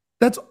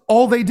 That's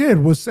all they did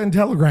was send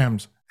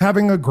telegrams.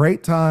 Having a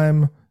great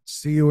time.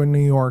 See you in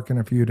New York in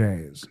a few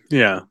days.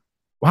 Yeah.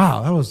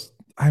 Wow, that was,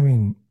 I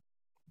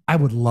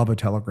would love a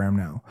telegram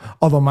now.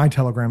 Although my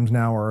telegrams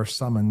now are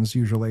summons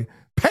usually.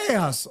 Pay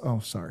us. Oh,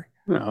 sorry.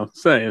 No,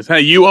 say,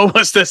 hey, you owe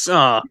us this.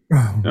 Yeah.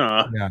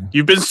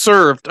 You've been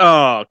served.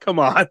 Oh, come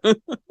on.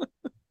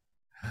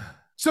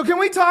 So can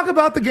we talk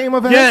about the game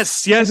event?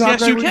 Yes, you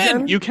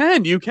can. You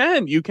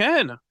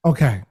can.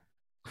 Okay.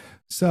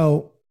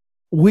 So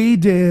we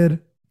did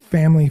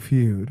Family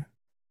Feud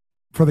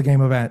for the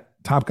game event,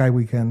 Top Guy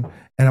Weekend,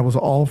 and it was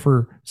all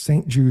for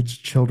St. Jude's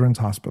Children's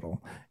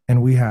Hospital.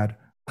 And we had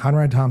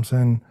Conrad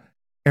Thompson,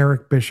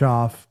 Eric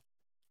Bischoff,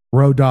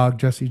 Road Dogg,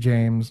 Jesse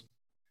James.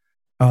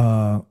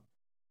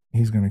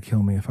 He's going to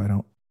kill me if I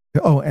don't.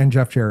 Oh, and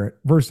Jeff Jarrett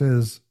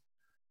versus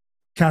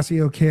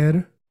Cassio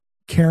Kidd,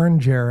 Karen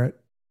Jarrett,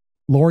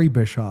 Lori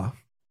Bischoff,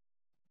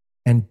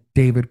 and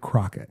David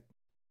Crockett.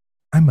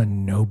 I'm a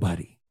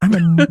nobody.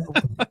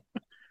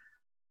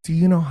 Do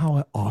you know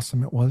how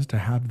awesome it was to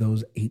have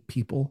those 8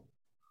 people?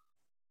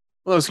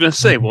 Well, I was going to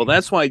say, well,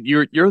 that's why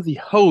you're the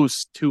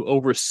host to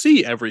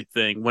oversee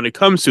everything when it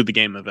comes to the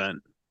game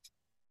event.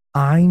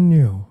 I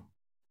knew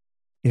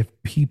if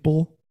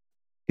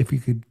you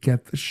could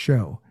get the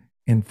show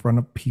in front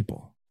of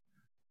people,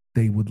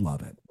 they would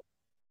love it.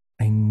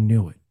 I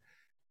knew it.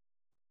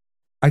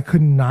 I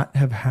could not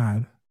have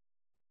had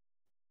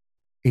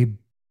a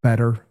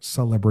better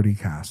celebrity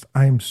cast.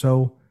 I am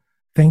so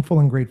thankful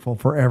and grateful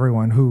for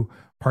everyone who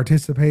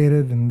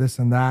participated in this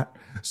and that.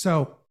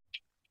 So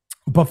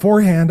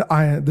beforehand,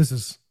 this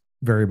is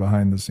very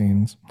behind the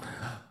scenes.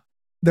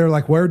 They're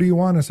like, where do you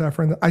want us,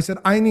 EFREN? I said,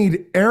 I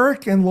need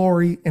Eric and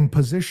Lori in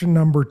position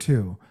number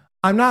 2.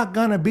 I'm not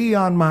going to be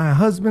on my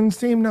husband's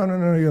team. No.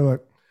 You're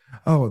like,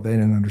 oh, they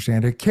didn't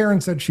understand it.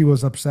 Karen said she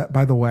was upset.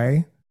 By the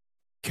way,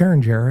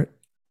 Karen Jarrett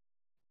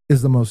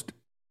is the most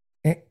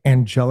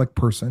angelic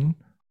person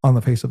on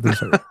the face of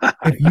this earth.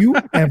 If you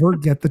ever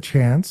get the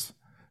chance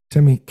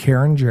to meet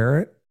Karen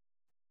Jarrett,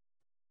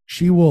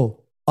 she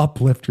will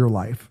uplift your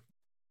life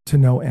to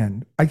no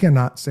end. I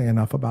cannot say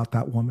enough about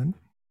that woman.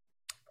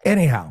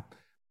 Anyhow,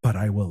 but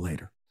I will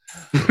later.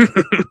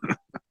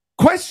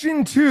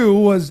 Question 2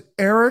 was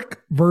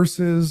Eric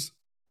versus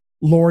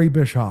Lori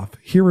Bischoff.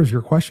 Here is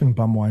your question,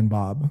 Bumwine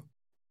Bob.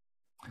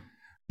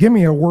 Give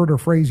me a word or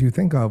phrase you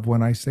think of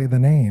when I say the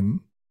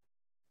name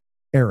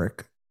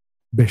Eric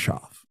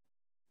Bischoff.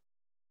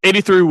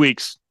 83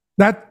 weeks.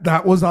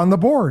 That was on the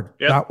board.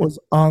 Yep. That was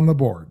on the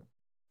board.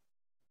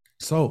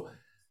 So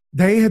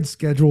they had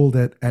scheduled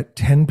it at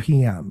 10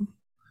 p.m.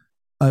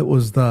 It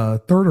was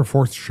the 3rd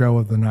or 4th show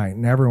of the night,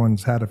 and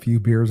everyone's had a few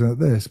beers, and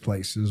this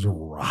place is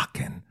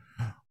rocking.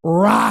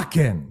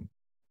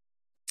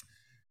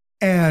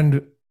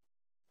 And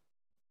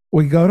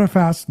we go to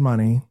Fast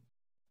Money,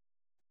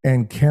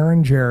 and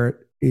Karen Jarrett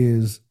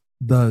is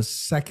the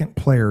second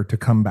player to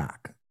come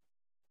back.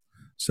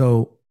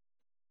 So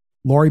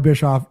Lori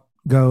Bischoff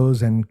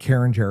goes and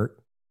Karen Jarrett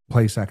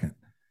plays second.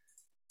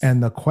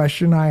 And the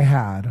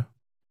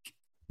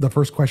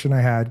first question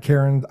I had,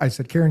 Karen, I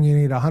said, Karen, you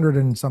need 100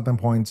 and something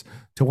points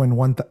to win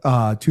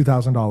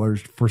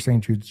 $2,000 for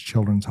St. Jude's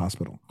Children's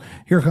Hospital.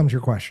 Here comes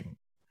your question.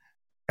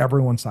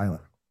 Everyone's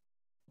silent.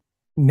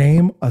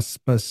 Name a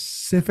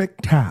specific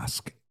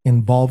task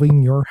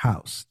involving your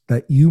house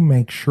that you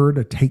make sure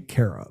to take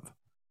care of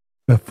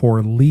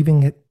before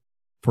leaving it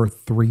for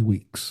 3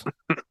 weeks.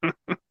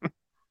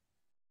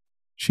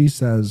 She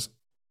says,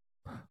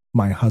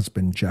 my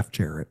husband, Jeff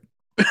Jarrett.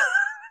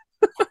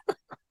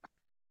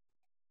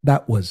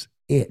 That was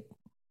it.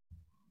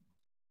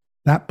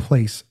 That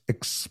place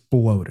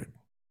exploded.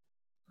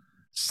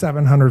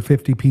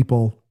 750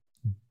 people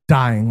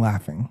dying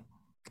laughing.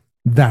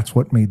 That's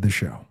what made the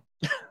show.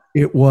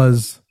 It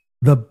was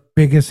the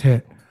biggest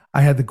hit.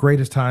 I had the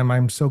greatest time.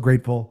 I'm so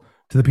grateful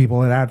to the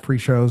people at Ad Free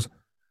Shows.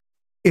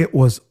 It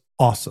was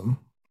awesome.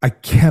 I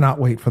cannot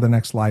wait for the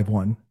next live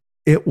one.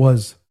 It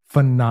was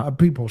phenomenal.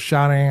 People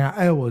shouting.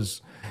 It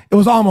was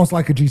almost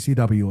like a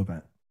GCW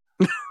event.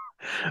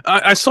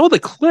 I saw the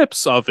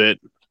clips of it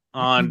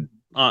on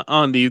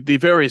the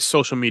various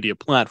social media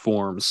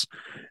platforms,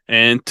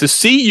 and to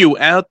see you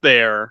out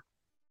there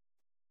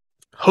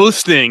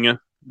hosting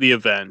the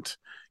event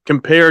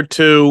compared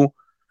to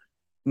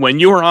when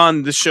you were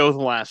on the show the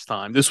last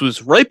time. This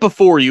was right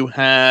before you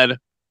had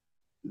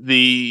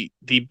the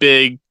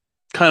big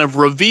kind of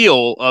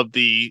reveal of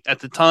at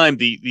the time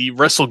the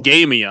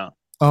WrestleGamia.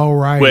 Oh,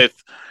 right.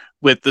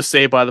 With the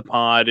Saved by the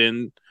Pod,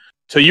 and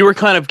so you were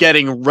kind of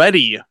getting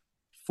ready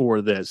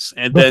for this,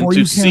 and before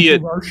then to see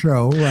it, our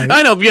show, right?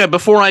 I know, yeah.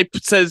 Before I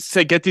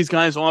said get these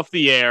guys off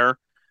the air,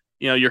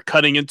 you're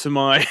cutting into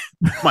my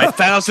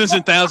thousands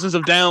and thousands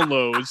of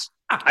downloads.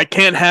 I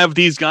can't have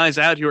these guys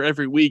out here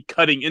every week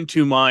cutting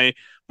into my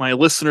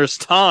listeners'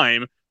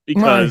 time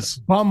because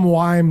bum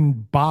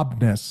wine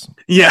bobness.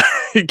 Yeah,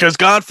 because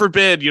God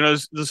forbid,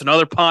 there's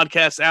another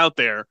podcast out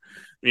there.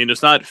 I mean,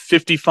 there's not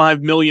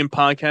 55 million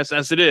podcasts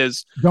as it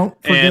is. Don't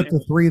forget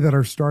the 3 that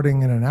are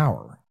starting in an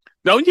hour.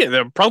 No, yeah,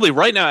 they're probably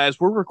right now, as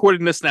we're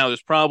recording this now,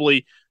 there's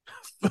probably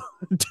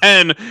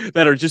 10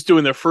 that are just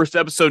doing their first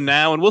episode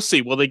now, and we'll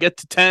see. Will they get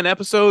to 10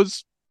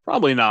 episodes?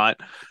 Probably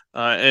not.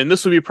 And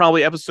this will be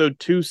probably episode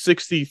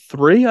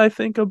 263, I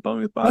think, of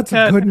Bone with Bobcat.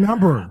 That's a good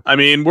number. I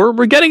mean,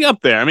 we're getting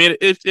up there. I mean,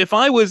 if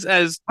I was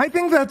as... I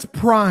think that's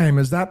prime.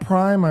 Is that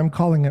prime? I'm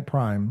calling it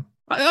prime.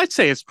 I'd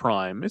say it's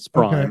prime. It's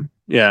prime. Okay.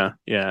 Yeah.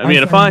 I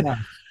mean,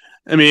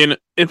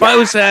 if I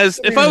was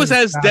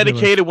as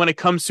dedicated when it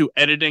comes to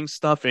editing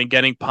stuff and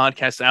getting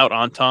podcasts out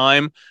on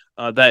time,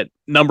 that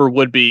number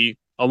would be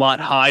a lot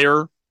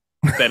higher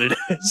than it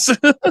is.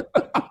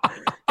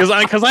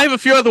 Because I have a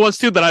few other ones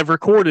too that I've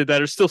recorded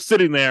that are still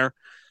sitting there,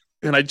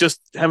 and I just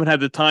haven't had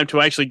the time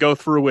to actually go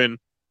through and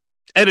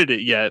edit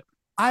it yet.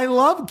 I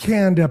love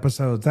canned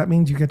episodes. That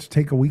means you get to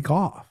take a week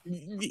off.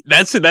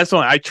 That's it. That's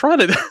why I try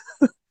to,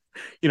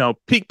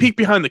 peek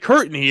behind the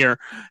curtain here.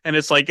 And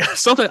it's like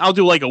something I'll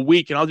do like a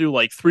week, and I'll do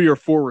like 3 or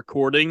 4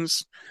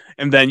 recordings,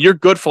 and then you're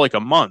good for like a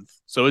month.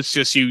 So it's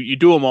just you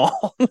do them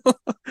all.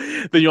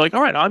 Then you're like,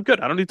 all right, I'm good.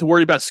 I don't need to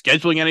worry about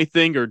scheduling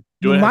anything or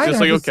doing it. It's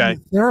just like, okay.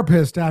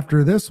 Therapist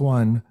after this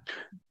one,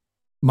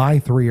 my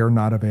 3 are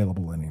not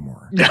available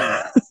anymore.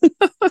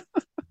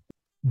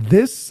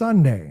 This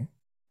Sunday,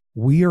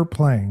 we are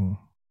playing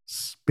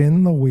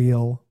Spin the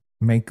Wheel,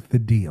 Make the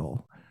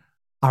Deal.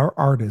 Our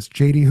artist,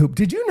 JD Hoop.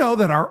 Did you know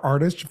that our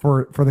artist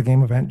for the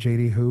game event,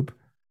 JD Hoop,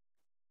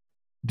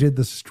 did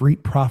the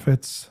Street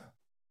Profits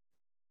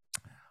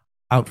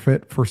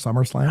outfit for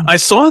SummerSlam? I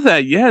saw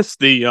that. Yes,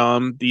 the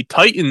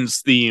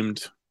Titans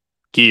themed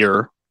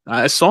gear.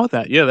 I saw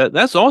that. Yeah,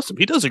 that's awesome.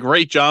 He does a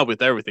great job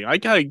with everything. I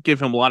gotta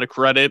give him a lot of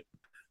credit.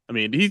 I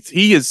mean,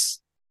 he is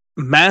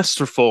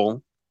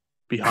masterful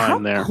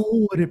behind there. How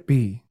cool would it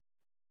be?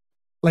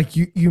 Like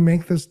you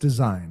make this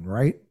design,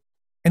 right?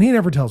 And he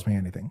never tells me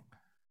anything.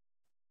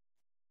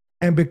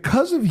 And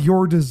because of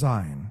your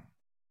design,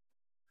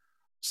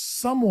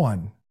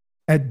 someone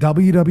at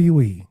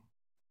WWE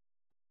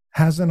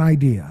has an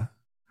idea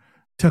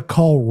to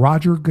call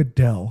Roger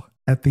Goodell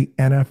at the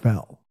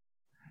NFL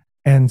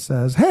and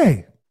says,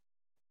 hey,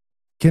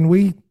 can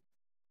we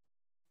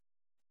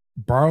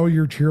borrow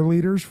your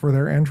cheerleaders for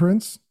their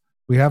entrance?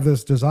 We have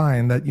this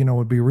design that,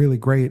 would be really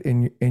great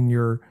in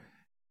your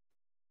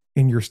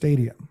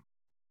stadium.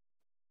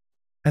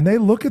 And they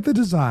look at the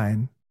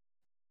design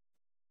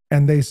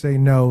and they say,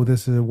 no,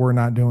 we're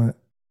not doing it.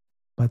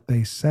 But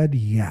they said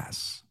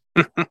yes.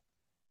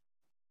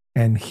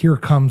 And here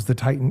comes the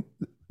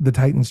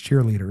Titans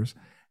cheerleaders.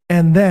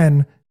 And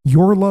then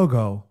your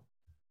logo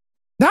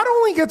not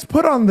only gets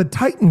put on the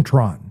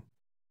Titantron,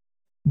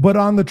 but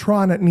on the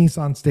Tron at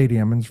Nissan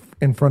Stadium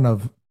in front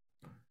of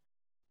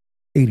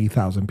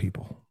 80,000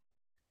 people.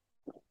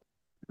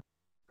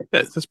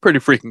 That's pretty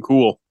freaking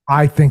cool.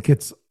 I think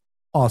it's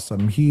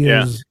awesome. He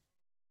is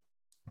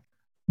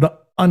the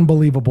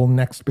unbelievable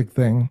next big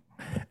thing.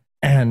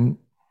 And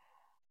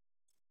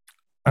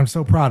I'm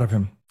so proud of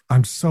him.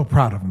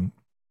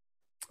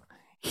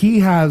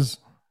 He has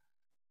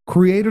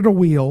created a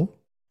wheel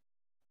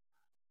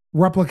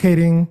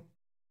replicating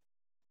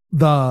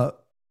the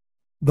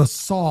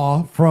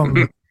saw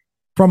from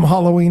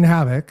Halloween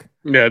Havoc.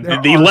 Yeah,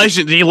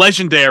 the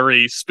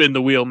legendary spin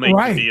the wheel, make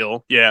the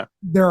deal. Yeah.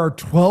 There are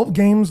 12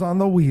 games on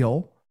the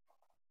wheel.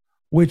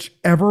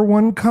 Whichever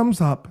one comes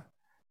up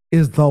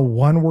is the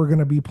one we're going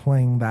to be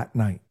playing that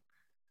night.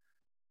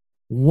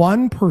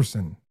 One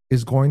person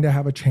is going to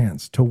have a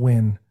chance to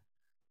win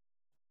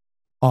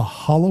a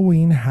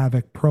Halloween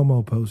Havoc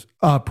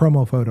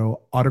promo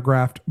photo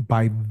autographed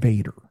by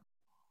Vader.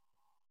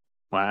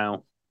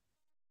 Wow.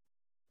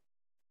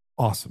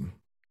 Awesome.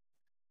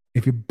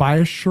 If you buy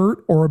a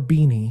shirt or a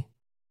beanie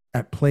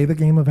at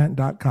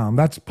playthegameevent.com,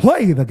 that's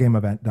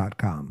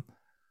playthegameevent.com,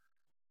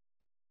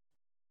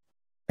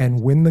 and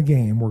win the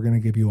game, we're going to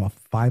give you a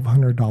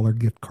 $500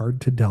 gift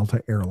card to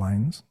Delta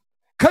Airlines,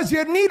 because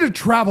you need to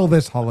travel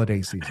this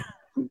holiday season.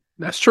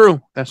 That's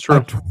true. A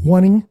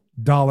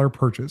 $20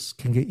 purchase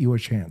can get you a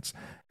chance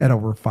at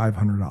over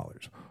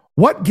 $500.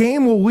 What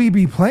game will we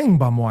be playing,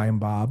 Bumwine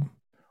Bob?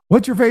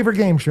 What's your favorite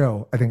game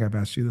show? I think I've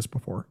asked you this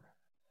before.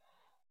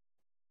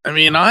 I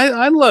mean,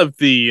 I love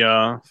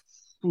the,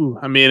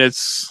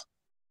 it's,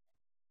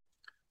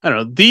 I don't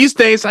know. These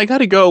days, I got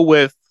to go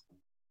with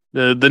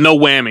the no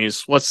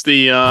whammies. What's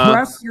the,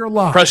 Press Your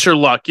Luck. Press Your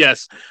Luck.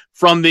 Yes.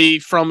 From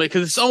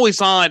because it's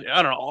always on,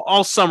 I don't know,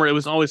 all summer, it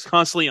was always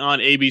constantly on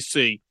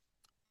ABC.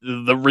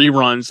 The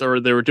reruns, or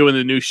they were doing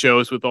the new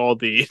shows with all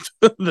the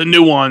the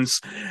new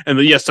ones. And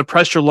the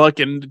Press Your Luck,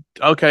 and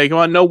okay, come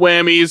on, no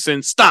whammies,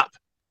 and stop.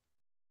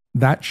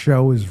 That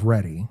show is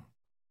ready.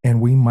 And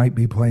we might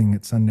be playing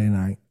it Sunday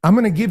night.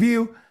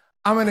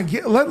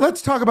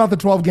 Let's talk about the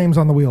 12 games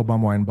on the wheel,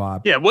 Bumwine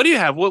Bob. Yeah, what do you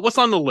have? What's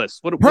on the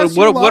list? What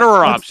are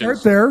our options?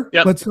 Let's start there.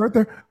 Yep. Let's start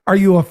there. Are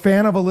you a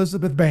fan of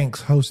Elizabeth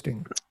Banks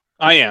hosting?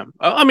 I am.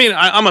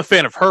 I'm a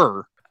fan of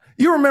her.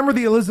 You remember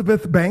the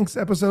Elizabeth Banks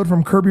episode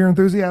from Curb Your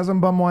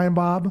Enthusiasm, Bumwine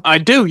Bob? I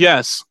do,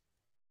 yes.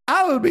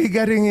 I will be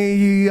getting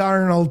a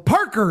Arnold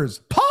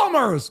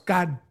Palmer's.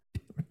 God,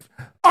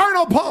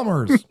 Arnold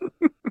Palmer's.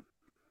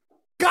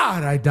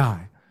 God, I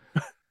die.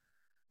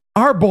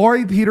 Our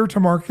boy, Peter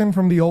Tamarkin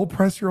from the old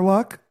Press Your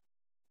Luck,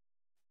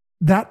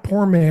 that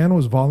poor man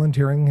was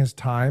volunteering his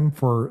time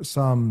for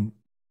some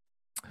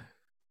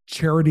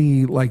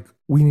charity, like,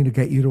 we need to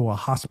get you to a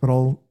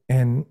hospital,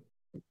 and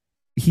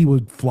he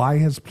would fly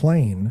his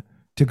plane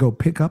to go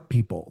pick up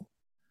people.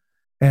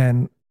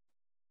 And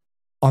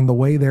on the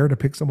way there to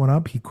pick someone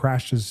up, he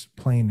crashed his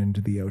plane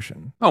into the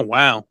ocean. Oh,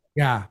 wow.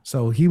 Yeah,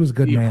 so he was a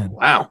good man.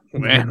 Wow,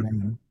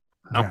 man.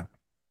 Yeah.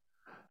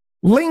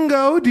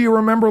 Lingo, do you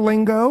remember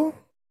Lingo?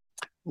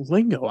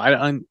 Lingo.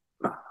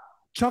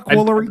 Chuck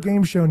Woolery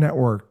Game Show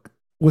Network.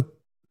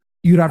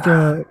 You'd have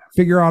to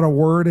figure out a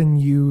word,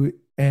 and you'd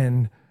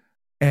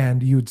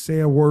say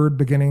a word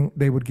beginning.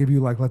 They would give you,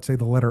 like, let's say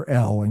the letter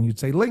L, and you'd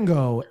say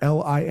lingo,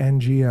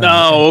 Lingo.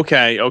 No,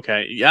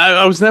 okay. Yeah,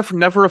 I was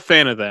never a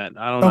fan of that.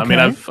 I don't know. Okay.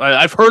 I mean,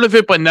 I've heard of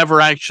it, but never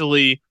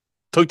actually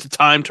took the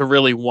time to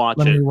really watch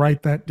it. Let me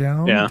write that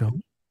down. Yeah.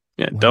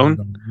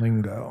 Don't.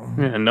 Lingo.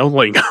 Yeah, no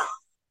lingo.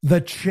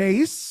 The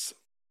Chase.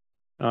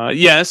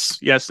 Yes.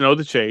 No,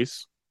 The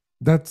Chase.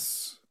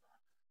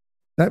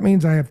 That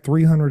means I have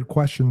 300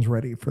 questions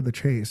ready for The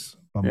Chase.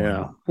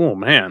 Yeah. Oh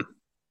man.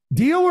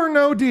 Deal or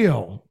no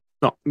deal?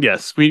 No.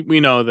 Yes, we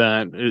know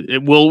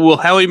that. Will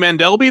Howie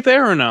Mandel be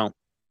there or no?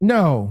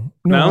 No.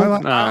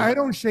 I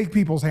don't shake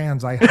people's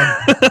hands. I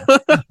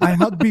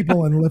hug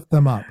people and lift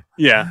them up.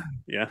 Yeah.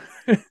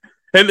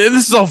 And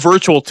this is all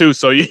virtual too,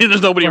 so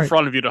there's nobody in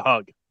front of you to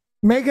hug.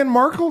 Meghan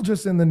Markle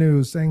just in the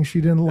news saying she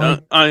didn't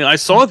like. I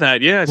saw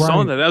that. Yeah, I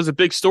saw that. That was a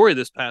big story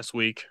this past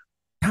week.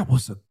 That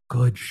was a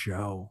good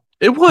show.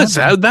 It was.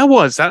 That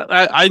was.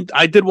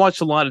 I did watch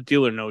a lot of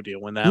Deal or No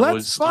Deal when that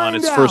was on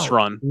its first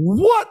run.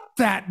 What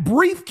that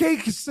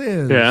briefcase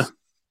is. Yeah.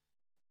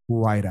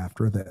 Right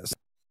after this.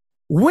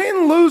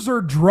 Win, lose,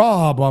 or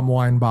draw,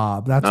 Bumwine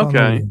Bob. That's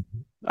okay.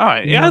 All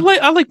right. Yeah, I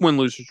like win,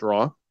 lose, or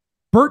draw.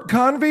 Bert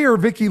Convey or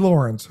Vicki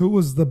Lawrence? Who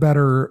was the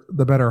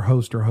better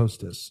host or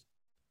hostess?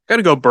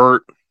 Gotta go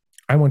Bert.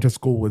 I went to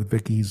school with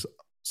Vicky's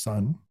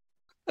son.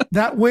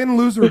 That win,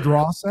 lose, or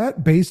draw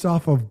set based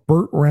off of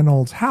Burt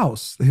Reynolds'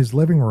 house, his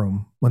living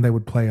room, when they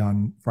would play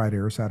on Friday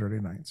or Saturday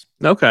nights.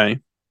 Okay.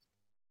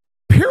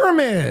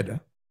 Pyramid.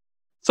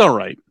 It's all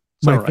right.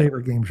 My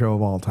favorite game show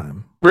of all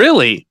time.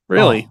 Really?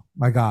 Oh,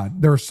 my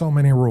God. There are so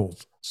many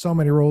rules.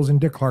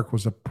 And Dick Clark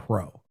was a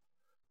pro.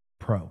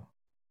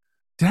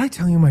 Did I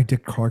tell you my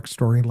Dick Clark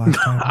story last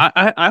time?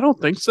 I don't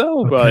think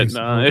so, okay,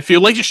 but if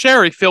you'd like to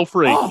share it, feel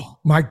free. Oh,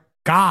 my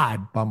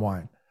God,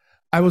 Bumwine.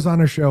 I was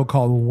on a show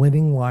called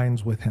Winning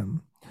Lines with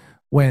him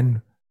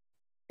when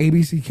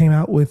ABC came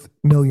out with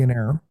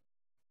Millionaire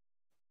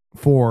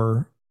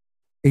for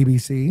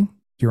ABC. Do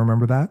you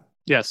remember that?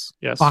 Yes.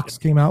 Fox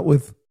came out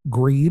with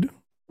Greed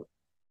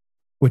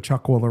with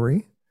Chuck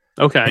Woolery.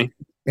 Okay.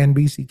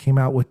 NBC came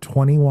out with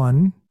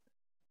 21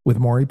 with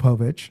Maury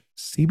Povich.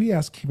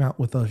 CBS came out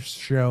with a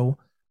show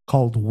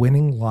called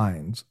Winning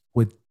Lines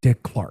with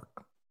Dick Clark.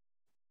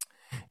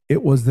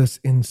 It was this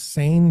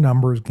insane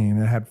numbers game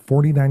that had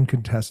 49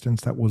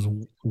 contestants that was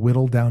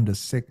whittled down to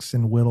 6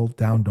 and whittled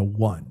down to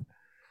 1.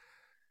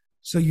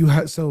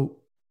 So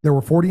there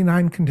were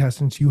 49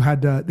 contestants.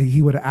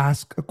 He would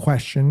ask a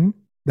question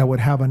that would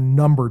have a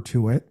number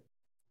to it,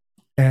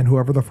 and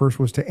whoever the first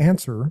was to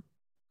answer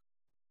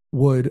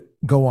would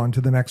go on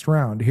to the next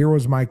round. Here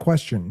was my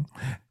question.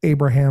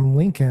 Abraham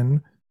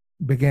Lincoln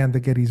began the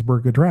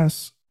Gettysburg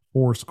Address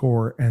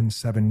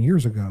 77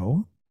 years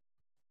ago.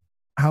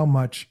 How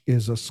much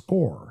is a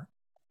score?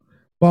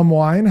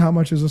 Bumwine, how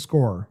much is a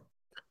score?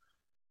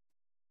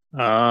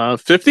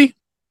 50?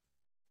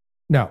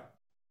 No.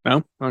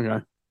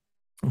 Okay.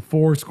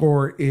 4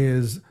 score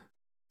is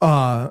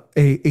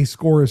a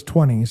score is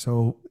 20,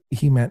 so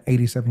he meant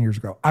 87 years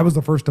ago. I was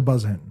the first to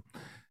buzz in.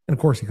 And of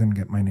course he couldn't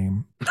get my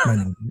name.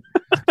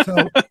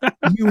 So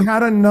you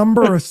had a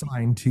number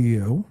assigned to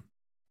you.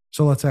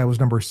 So let's say I was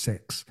number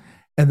 6.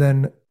 And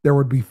then there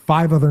would be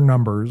 5 other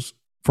numbers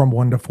from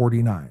 1 to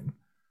 49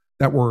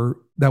 that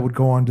would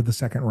go on to the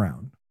second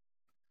round.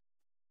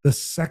 The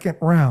second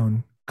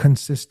round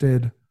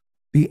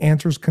the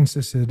answers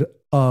consisted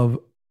of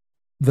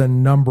the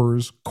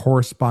numbers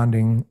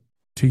corresponding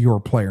to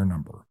your player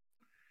number.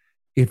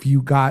 If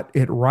you got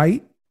it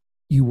right,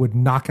 you would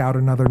knock out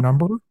another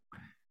number.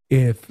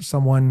 If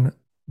someone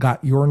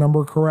got your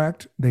number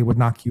correct, they would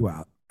knock you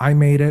out. I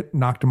made it,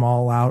 knocked them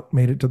all out,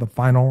 made it to the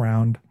final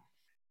round.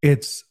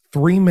 It's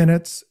 3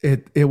 minutes.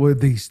 It was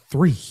these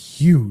 3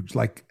 huge,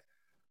 like,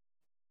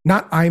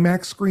 not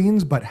IMAX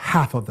screens, but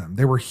half of them.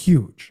 They were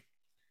huge.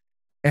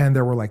 And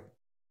there were like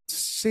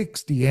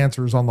 60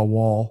 answers on the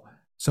wall.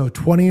 So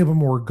 20 of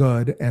them were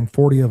good and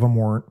 40 of them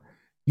weren't.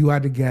 You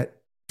had to get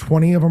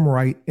 20 of them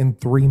right in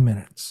 3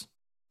 minutes.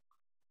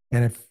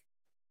 And if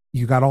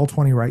you got all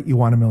 20 right, you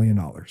won $1 million.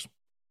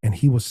 And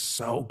he was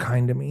so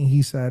kind to me.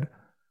 He said,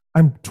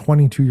 I'm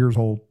 22 years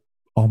old,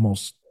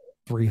 almost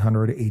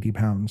 380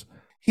 pounds.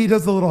 He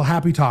does the little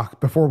happy talk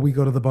before we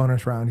go to the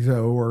bonus round. He said,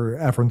 or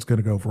EFREN's going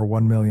to go for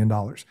 $1 million.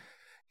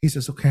 He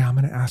says, okay, I'm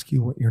going to ask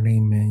you what your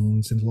name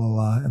means and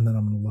and then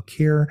I'm going to look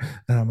here,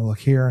 and I'm going to look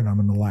here, and I'm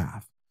going to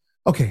laugh.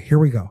 Okay, here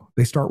we go.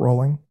 They start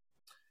rolling.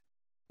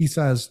 He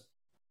says,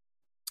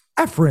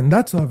 EFREN,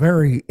 that's a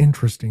very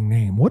interesting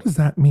name. What does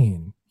that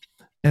mean?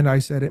 And I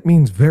said, it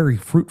means very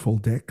fruitful,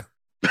 Dick.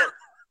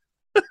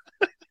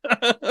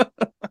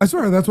 I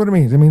swear, that's what it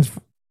means. It means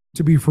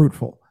to be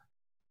fruitful.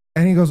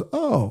 And he goes,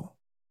 oh.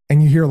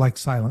 And you hear like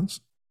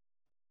silence.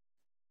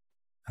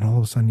 And all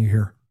of a sudden you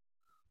hear,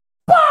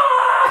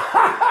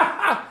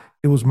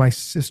 it was my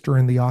sister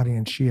in the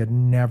audience. She had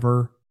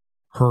never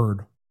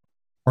heard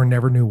or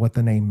never knew what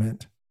the name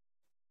meant.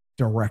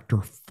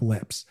 Director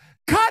flips.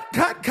 Cut.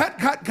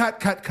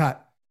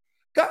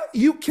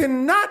 You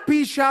cannot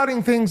be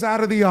shouting things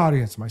out of the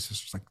audience. My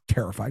sister's like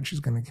terrified she's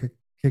going to get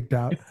kicked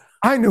out.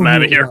 I knew I'm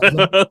out of here.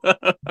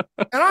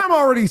 And I'm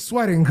already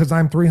sweating because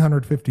I'm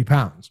 350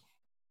 pounds.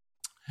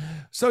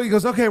 So he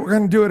goes, okay, we're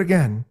going to do it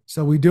again.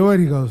 So we do it.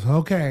 He goes,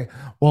 okay,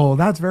 well,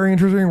 that's very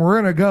interesting.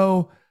 We're going to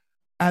go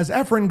as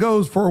EFREN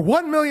goes for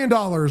 $1 million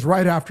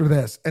right after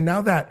this. And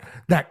now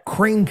that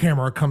crane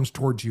camera comes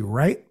towards you,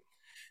 right?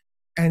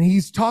 And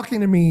he's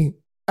talking to me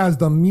as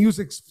the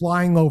music's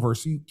flying over,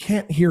 so you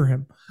can't hear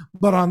him.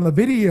 But on the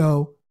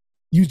video,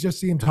 you just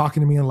see him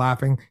talking to me and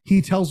laughing.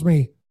 He tells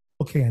me,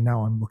 okay, and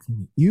now I'm looking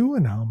at you,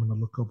 and now I'm going to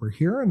look over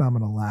here, and I'm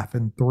going to laugh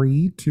in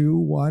 3, 2,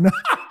 1.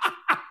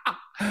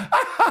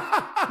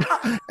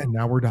 And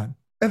now we're done.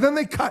 And then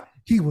they cut.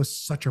 He was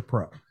such a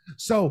pro.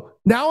 So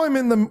now I'm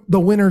in the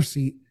winner's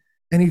seat,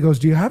 and he goes,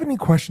 do you have any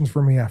questions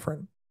for me,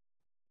 EFREN?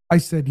 I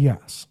said,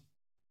 yes.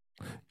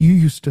 You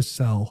used to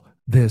sell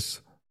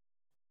this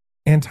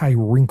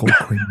anti-wrinkle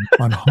cream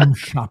on Home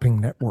Shopping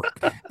Network,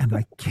 and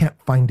I can't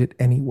find it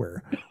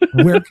anywhere.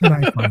 Where can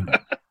I find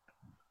it?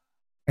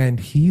 And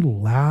he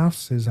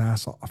laughs his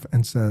ass off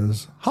and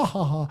says, ha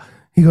ha ha.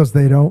 He goes,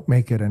 they don't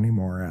make it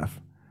anymore,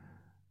 F.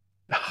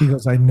 He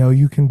goes, I know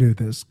you can do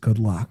this. Good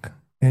luck.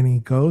 And he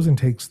goes and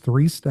takes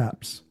 3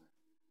 steps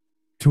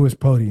to his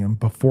podium.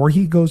 Before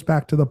he goes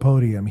back to the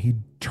podium, he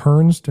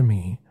turns to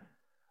me,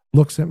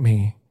 looks at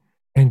me,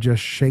 and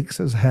just shakes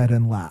his head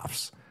and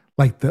laughs.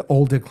 Like the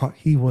old Dick Clark.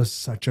 He was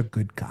such a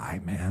good guy,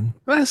 man.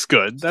 That's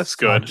good. That's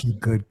good. Such a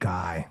good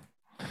guy.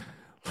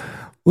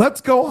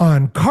 Let's go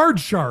on. Card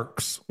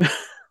Sharks.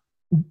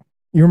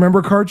 You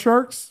remember Card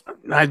Sharks?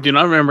 I do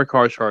not remember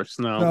Card Sharks.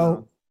 No.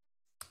 So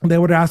they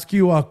would ask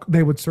you,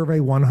 they would survey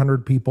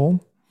 100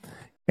 people,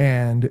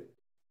 and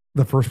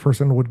the first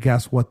person would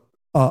guess what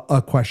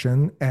a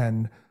question,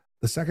 and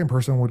the second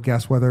person would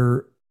guess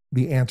whether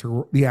the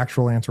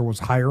actual answer was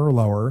higher or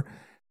lower.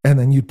 And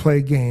then you'd play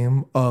a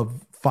game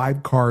of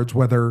 5 cards,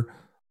 whether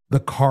the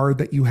card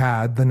that you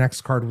had, the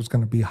next card was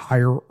going to be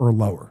higher or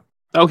lower.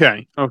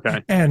 Okay.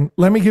 Okay. And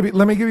let me give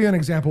you an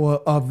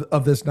example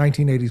of this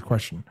 1980s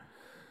question.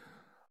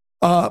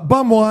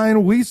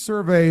 Bumwine, we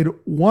surveyed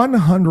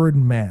 100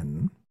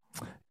 men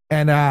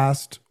and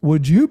asked,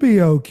 would you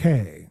be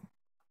okay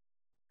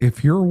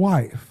if your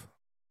wife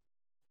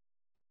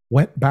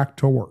went back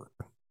to work?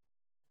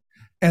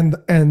 And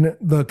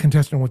the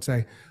contestant would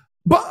say,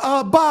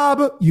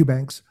 Bob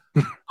Eubanks,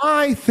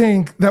 I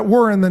think that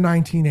we're in the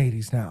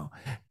 1980s now,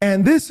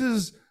 and this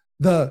is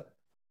the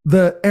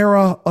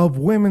era of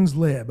women's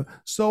lib.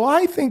 So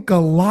I think a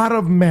lot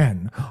of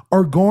men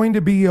are going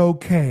to be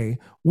okay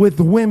with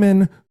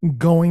women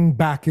going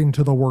back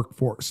into the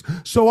workforce.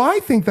 So I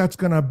think that's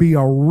going to be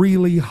a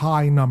really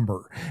high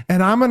number.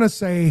 And I'm going to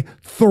say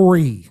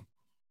 3.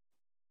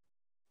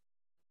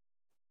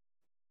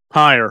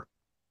 Higher.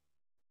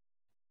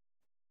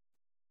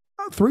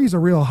 3 is a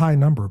real high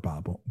number,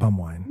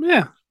 Bumwine.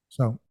 Yeah.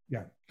 So,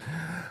 yeah.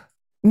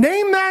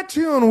 Name That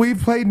Tune.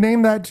 We've played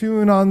Name That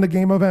Tune on the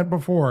game event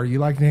before. You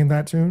like Name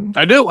That Tune?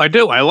 I do.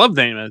 I love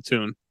Name That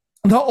Tune.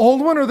 The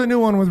old one or the new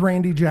one with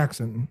Randy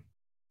Jackson?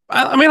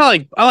 I mean,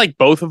 I like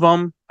both of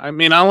them. I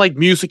mean, I like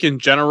music in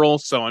general.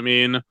 So, I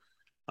mean,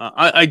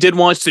 I did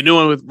watch the new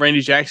one with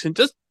Randy Jackson.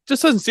 Just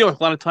doesn't seem like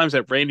a lot of times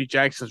that Randy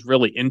Jackson's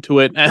really into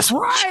it as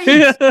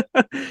right.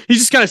 He's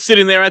just kind of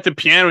sitting there at the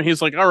piano, and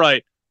he's like, all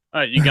right,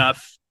 you got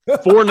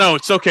 4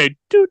 notes. Okay.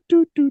 Do,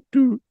 do, do,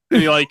 do.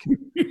 And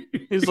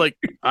he's like,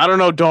 I don't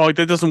know, dog.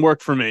 That doesn't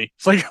work for me.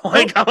 It's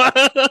like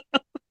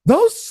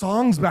those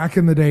songs back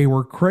in the day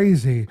were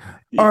crazy.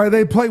 Or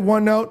they play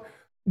one note.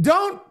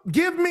 Don't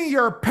give me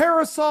your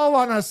parasol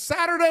on a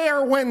Saturday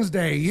or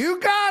Wednesday.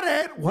 You got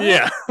it. What?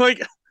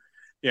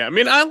 Yeah. I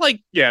mean,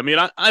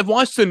 I've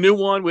watched the new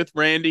one with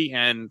Randy,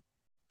 and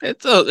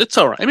it's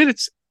all right. I mean,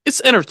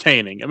 it's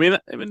entertaining. I mean,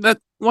 that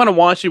you want to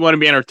watch, you want to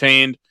be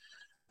entertained.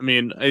 I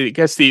mean, I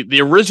guess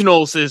the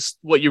originals is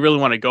what you really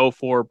want to go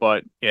for,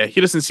 but yeah, he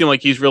doesn't seem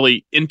like he's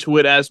really into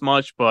it as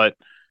much. But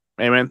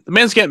hey, man, the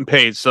man's getting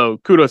paid, so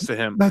kudos to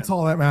him. That's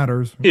all that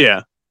matters.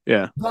 Yeah.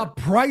 The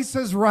Price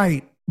is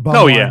Right.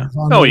 Oh yeah.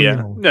 No,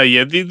 yeah.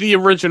 The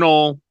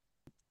original.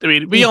 I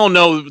mean, we all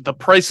know The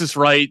Price is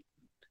Right.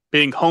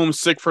 Being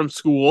homesick from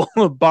school,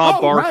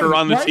 Bob Barker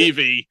on the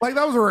TV. Like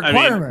that was a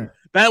requirement. I mean,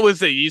 that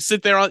was it. You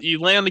sit there, you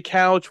lay on the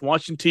couch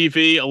watching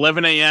TV,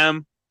 11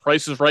 a.m.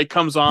 Price is Right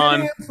comes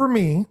on. For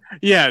me.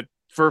 Yeah,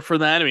 for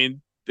that, I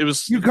mean, it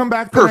was you come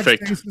back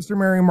perfect. Next day, Sister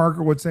Mary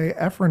Margaret would say,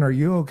 EFREN, are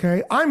you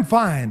okay? I'm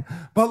fine.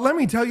 But let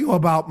me tell you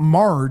about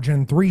Marge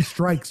and 3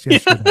 Strikes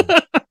yesterday.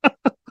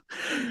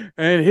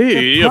 And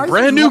a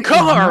brand new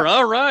car.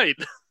 All right.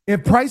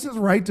 If Price is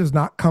Right does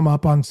not come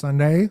up on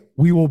Sunday,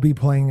 we will be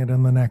playing it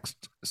in the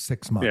next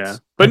 6 months. Yeah.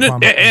 But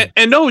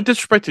no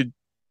disrespect to,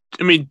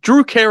 I mean,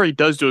 Drew Carey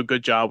does do a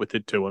good job with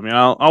it too. I mean,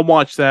 I'll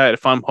watch that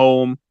if I'm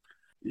home.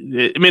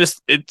 I mean,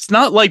 it's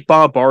not like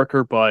Bob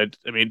Barker, but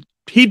I mean,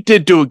 he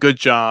did do a good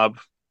job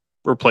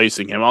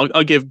replacing him.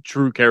 I'll give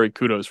Drew Carey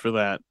kudos for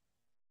that.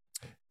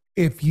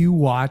 If you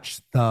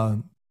watch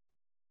there's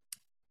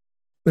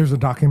a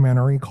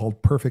documentary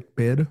called Perfect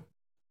Bid.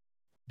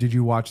 Did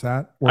you watch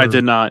that? I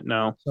did not.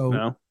 No. So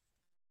no.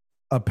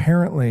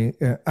 Apparently,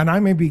 and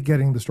I may be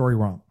getting the story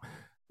wrong,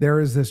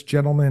 there is this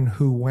gentleman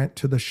who went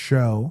to the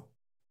show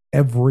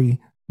every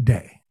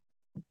day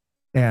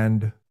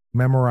and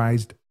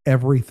memorized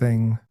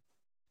everything.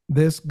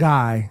 This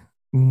guy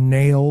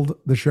nailed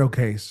the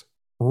showcase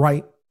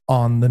right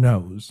on the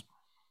nose.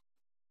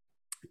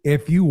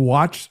 If you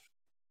watch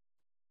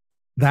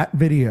that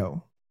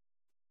video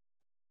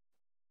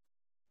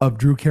of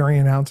Drew Carey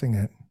announcing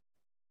it,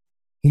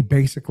 he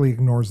basically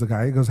ignores the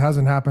guy. He goes,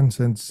 hasn't happened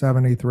since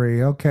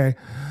 73. Okay.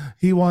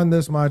 He won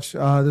this much.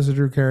 This is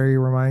Drew Carey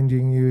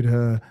reminding you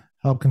to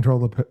help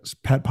control the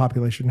pet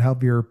population,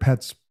 help your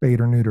pets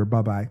spayed or neuter.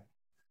 Bye-bye.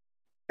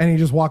 And he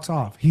just walks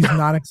off. He's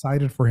not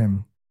excited for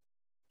him.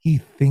 He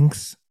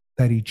thinks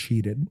that he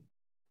cheated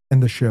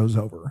and the show's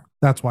over.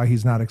 That's why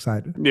he's not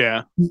excited.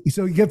 Yeah.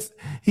 So he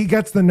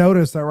gets the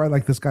notice that, right,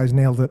 like, this guy's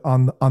nailed it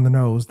on the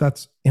nose.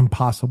 That's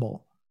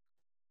impossible.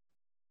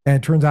 And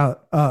it turns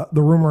out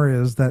the rumor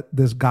is that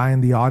this guy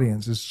in the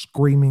audience is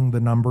screaming the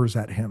numbers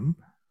at him.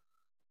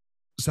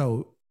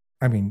 So,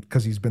 I mean,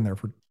 because he's been there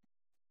for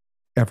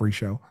every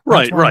show.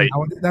 Right.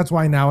 That's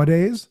why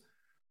nowadays,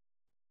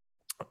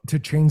 to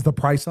change the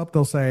price up,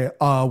 they'll say,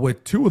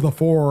 with 2 of the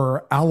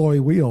 4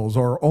 alloy wheels,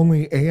 or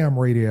only AM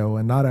radio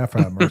and not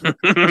FM.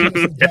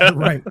 Yeah.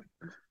 Right.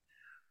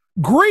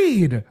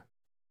 Greed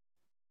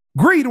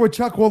with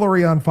Chuck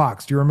Woolery on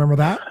Fox. Do you remember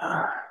that?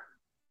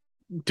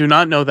 Do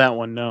not know that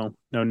one.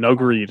 No,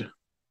 Greed.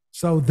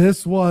 So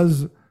this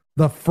was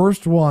the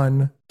first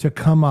one to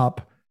come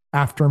up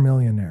after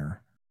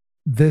Millionaire.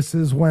 This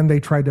is when they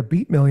tried to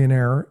beat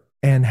Millionaire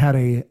and had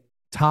a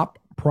top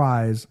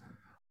prize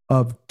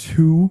of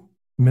 $2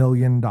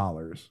 million.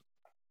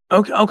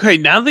 Okay.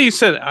 Now that you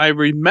said, I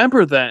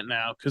remember that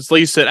now, because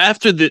like you said,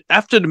 after the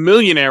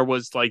Millionaire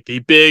was like the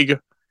big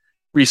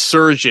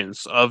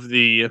resurgence of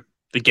the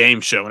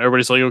game show, and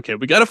everybody's like, okay,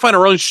 we got to find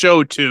our own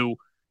show to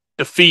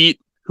defeat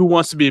Who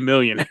Wants to Be a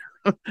Millionaire.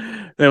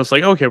 And it was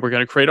like, okay, we're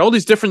going to create all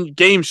these different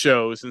game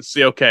shows and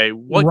see, okay,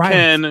 what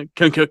can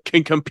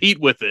compete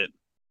with it.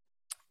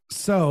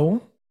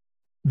 So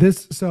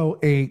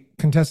a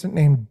contestant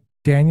named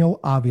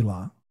Daniel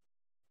Avila.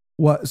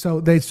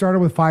 So they started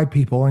with 5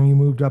 people, and you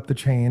moved up the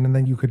chain, and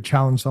then you could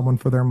challenge someone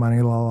for their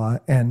money,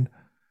 and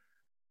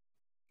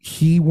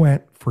he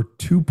went for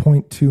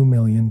 $2.2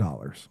 million.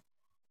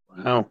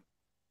 Wow.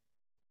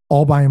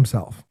 All by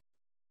himself.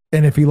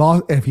 And if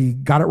he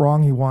got it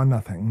wrong, he won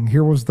nothing.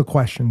 Here was the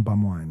question,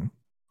 Bumwine.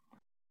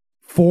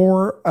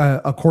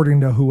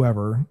 According to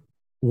whoever,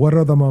 what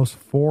are the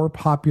 4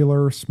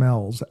 popular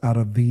smells out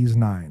of these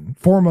 9?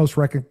 4 most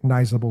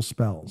recognizable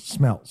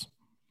smells.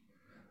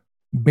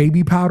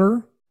 Baby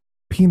powder,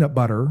 peanut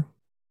butter,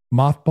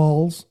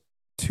 mothballs,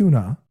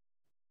 tuna,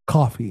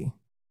 coffee,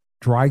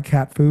 dry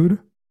cat food,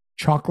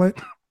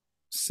 chocolate,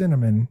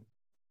 cinnamon,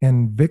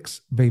 and Vicks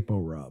Vapor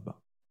Rub.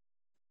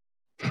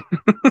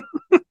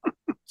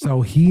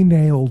 So he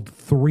nailed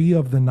 3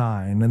 of the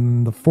 9,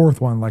 and the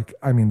 4th one,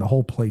 the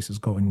whole place is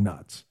going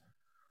nuts.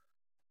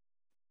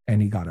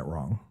 And he got it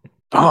wrong.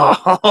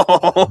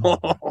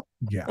 Oh.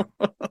 Yeah.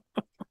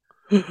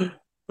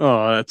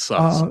 Oh, that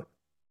sucks.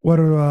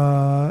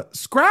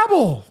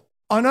 Scrabble?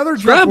 Another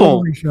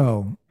Scrabble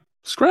show.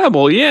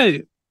 Scrabble, yeah.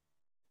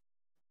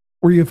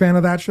 Were you a fan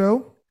of that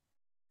show?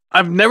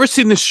 I've never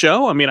seen this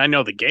show. I mean, I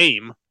know the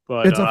game,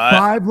 but it's a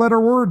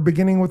 5-letter word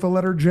beginning with the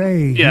letter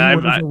J.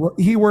 Yeah,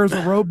 he wears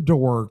a robe to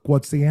work.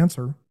 What's the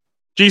answer?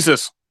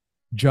 Jesus.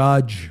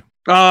 Judge.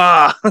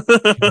 Ah.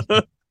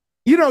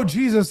 You know,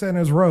 Jesus and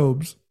his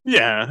robes.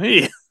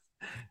 Yeah.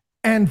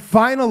 And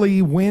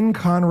finally, Win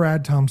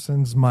Conrad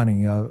Thompson's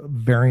Money, a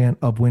variant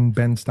of Win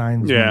Ben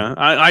Stein's Money. Yeah,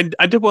 I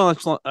did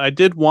watch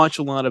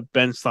a lot of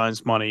Ben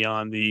Stein's Money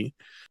on the.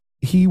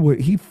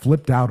 He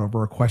flipped out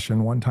over a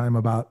question one time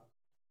about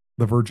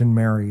the Virgin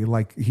Mary,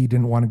 like he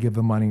didn't want to give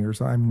the money or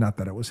something. Not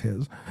that it was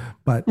his,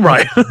 but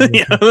right.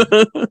 Yeah.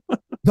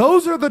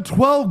 Those are the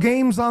 12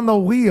 games on the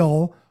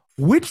wheel.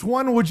 Which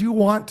one would you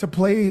want to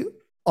play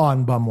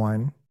on,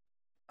 Bumwine?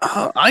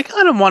 I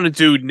kind of wanted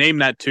to name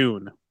that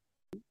tune.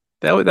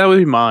 That would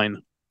be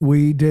mine.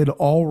 We did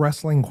all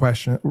wrestling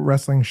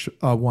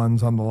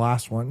ones on the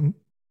last one.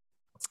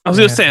 I was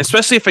going to say,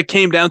 especially if it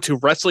came down to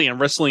wrestling and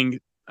wrestling.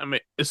 I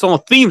mean, it's all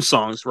theme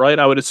songs, right?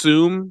 I would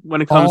assume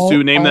when it comes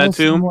to name that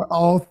tune.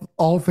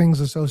 All things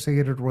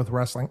associated with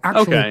wrestling.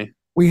 Actually, okay.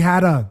 we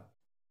had a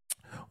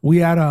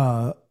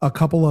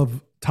couple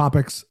of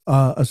topics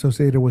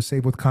associated with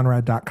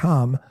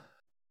SaveWithConrad.com.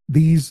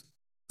 These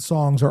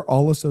songs are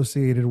all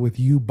associated with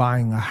you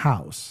buying a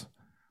house.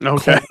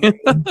 Okay.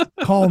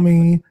 Call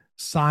me,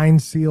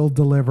 signed, sealed,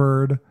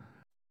 delivered.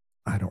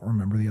 I don't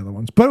remember the other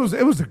ones, but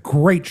it was a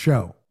great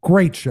show.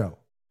 Great show.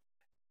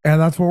 And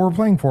that's what we're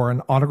playing for,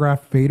 an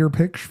autographed Vader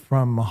pick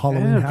from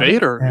Halloween. Yeah,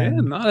 Vader.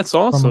 That's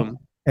awesome.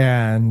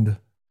 And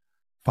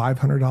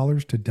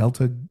 $500 to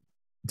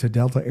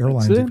Delta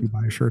Airlines if you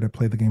buy a shirt at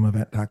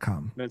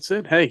playthegameevent.com. That's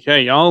it.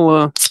 Hey,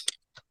 I'll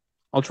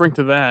drink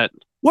to that.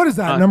 What is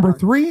that, number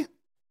 3?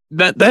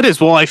 That is.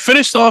 Well, I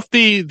finished off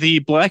the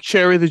black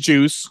cherry, the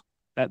juice.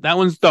 That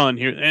one's done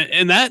here,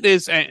 and that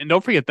is, and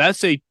don't forget,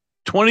 that's a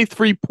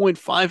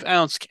 23.5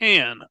 ounce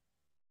can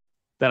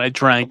that I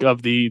drank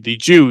of the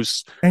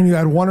juice. And you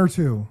had one or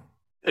two?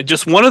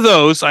 Just one of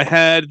those. I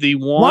had the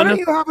one. Why don't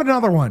you have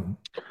another one?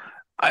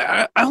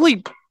 I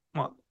only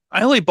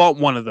bought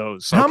one of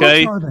those. How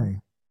Okay. much are they?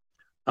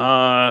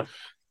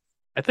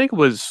 I think it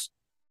was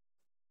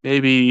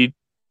maybe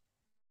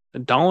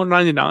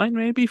 $1.99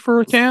 maybe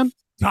for a can.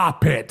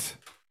 Stop it.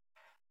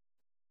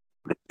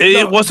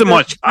 It wasn't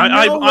much.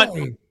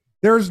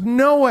 There's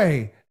no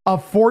way a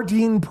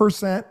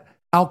 14%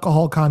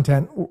 alcohol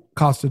content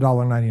costs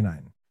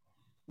 $1.99.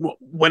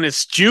 When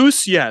it's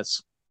juice,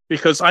 yes.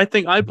 Because I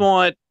think I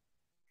bought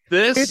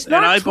this, it's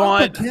not and I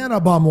bought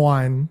Tropicana bum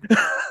wine.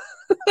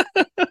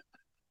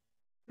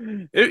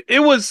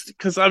 It was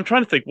because I'm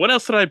trying to think, what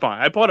else did I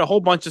buy? I bought a whole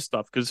bunch of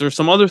stuff because there's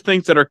some other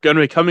things that are going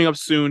to be coming up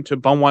soon to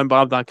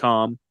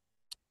bumwinebob.com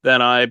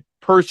that I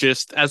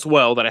purchased as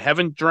well that I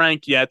haven't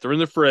drank yet. They're in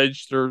the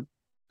fridge. They're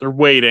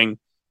waiting.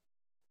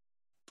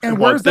 And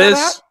where's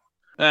that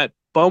at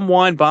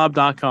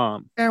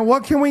bumwinebob.com. And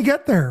what can we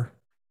get there?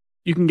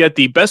 You can get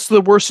the best of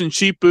the worst and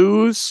cheap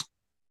booze,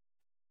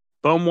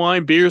 bum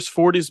wine, beers,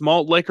 40s,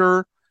 malt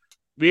liquor.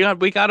 We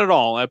got it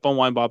all at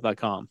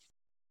bumwinebob.com.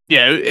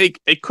 Yeah,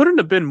 it couldn't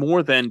have been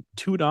more than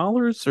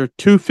 $2 or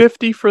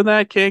 $2.50 for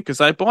that can because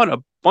I bought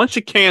a bunch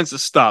of cans of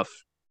stuff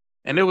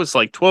and it was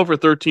like $12 or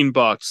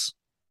 $13.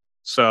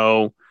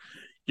 So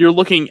you're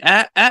looking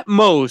at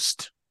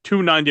most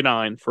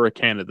 $2.99 for a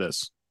can of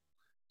this.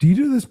 Do you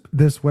do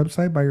this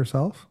website by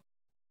yourself?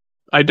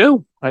 I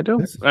do. I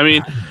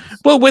mean,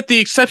 well, with the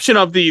exception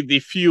of the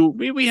few,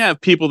 we have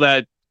people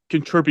that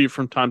contribute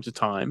from time to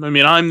time. I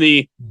mean, I'm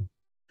the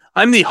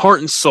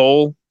heart and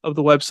soul of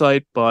the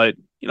website, but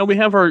you know, we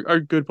have our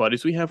good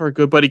buddies. We have our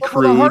good buddy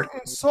Crew. For the heart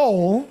and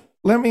soul,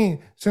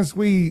 since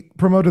we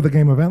promoted the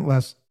game event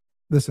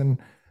this and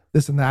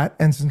that,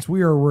 and since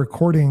we are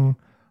recording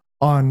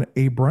on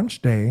a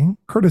brunch day,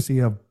 courtesy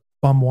of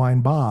Bum Wine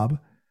Bob,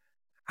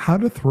 how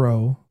to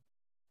throw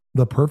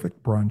the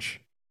perfect brunch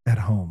at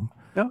home.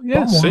 Oh,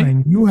 yeah, Bum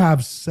Wine, you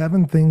have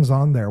 7 things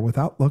on there.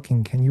 Without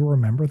looking, can you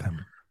remember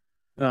them?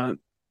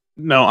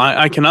 No,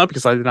 I cannot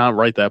because I did not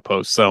write that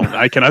post, so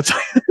I cannot tell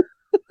you.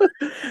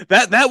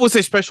 That was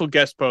a special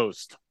guest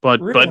post, but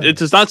it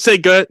does not say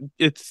good.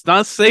 It does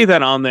not say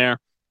that on there.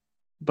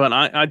 But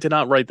I did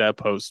not write that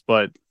post.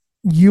 But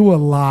you a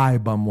lie,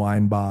 Bum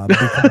Wine Bob.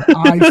 Because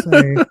I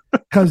say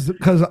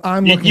because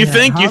I'm. You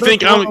think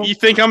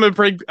I'm a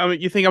big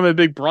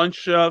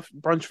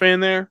brunch fan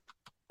there?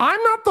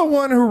 I'm not the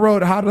one who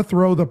wrote how to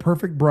throw the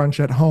perfect brunch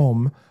at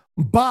home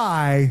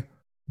by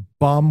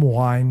Bum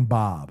Wine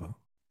Bob.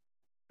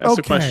 That's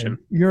the question.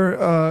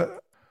 You're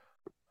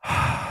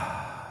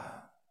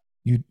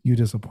You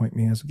disappoint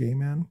me as a gay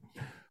man.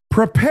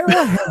 Prepare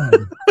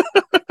ahead.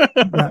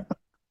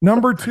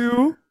 Number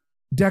 2,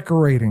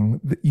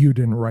 decorating. You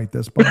didn't write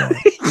this, but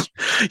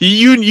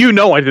you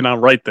know I did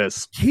not write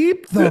this.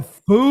 Keep the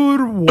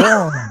food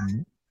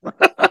warm.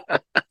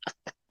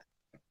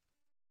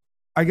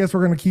 I guess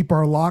we're going to keep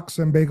our lox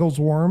and bagels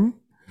warm.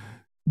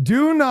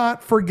 Do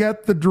not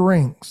forget the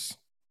drinks.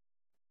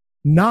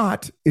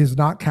 Not is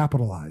not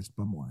capitalized,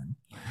 Bum Wine.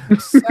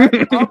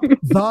 Set up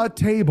the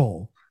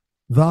table.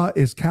 The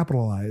is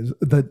capitalized.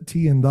 The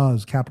T in the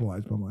is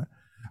capitalized.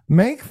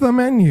 Make the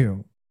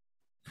menu.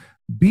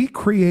 Be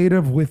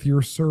creative with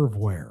your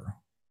serveware.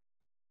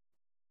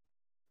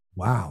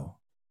 Wow.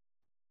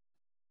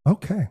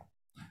 Okay.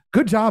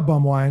 Good job,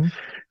 Bum Wine.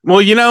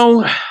 Well, you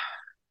know,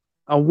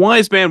 a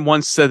wise man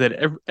once said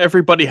that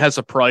everybody has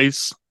a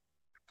price.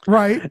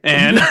 Right.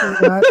 And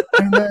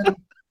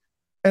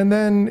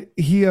then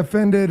he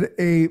offended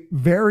a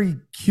very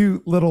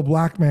cute little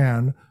black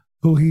man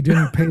who he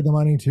didn't pay the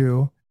money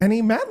to. And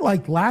he met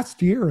like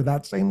last year,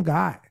 that same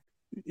guy.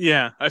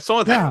 Yeah, I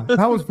saw that. Yeah,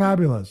 that was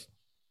fabulous.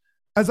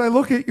 As I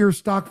look at your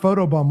stock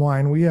photo, Bum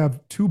Wine, we have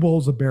 2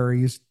 bowls of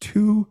berries,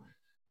 2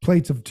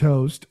 plates of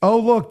toast. Oh,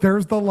 look,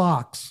 there's the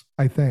lox,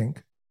 I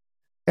think.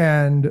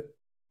 And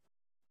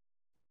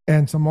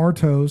some more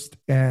toast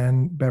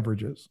and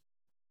beverages.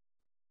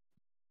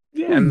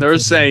 Yeah, and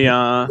there's who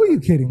are you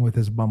kidding with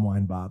this, Bum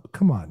Wine Bob?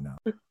 Come on now.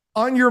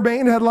 On your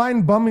main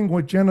headline, bumming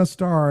with Jenna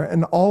Starr,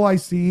 and all I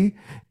see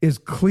is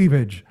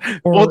cleavage.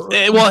 That's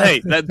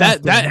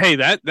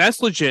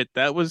legit.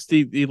 That was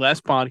the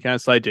last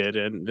podcast I did,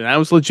 and that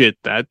was legit.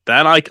 That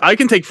I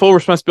can take full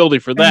responsibility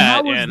for that.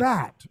 And how was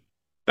that?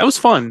 That was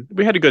fun.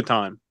 We had a good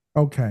time.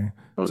 Okay,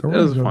 so we're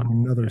going to go to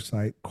another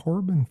site,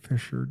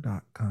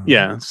 CorbinFisher.com.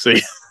 Yeah,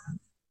 see.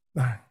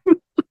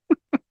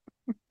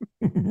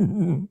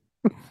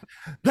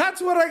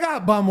 That's what I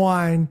got, Bum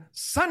Wine.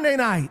 Sunday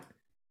night.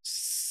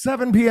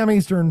 7 p.m.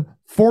 Eastern,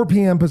 4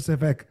 p.m.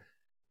 Pacific,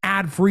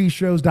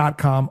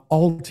 adfreeshows.com.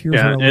 All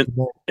tiers are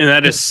eligible. And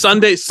that is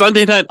Sunday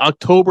night,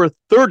 October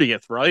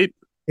 30th, right?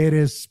 It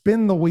is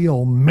Spin the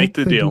Wheel, Make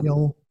the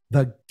deal.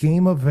 The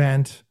game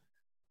event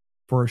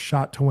for a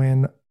shot to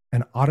win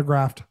an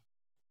autographed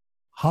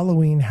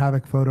Halloween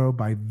Havoc photo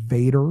by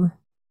Vader.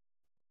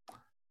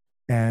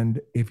 And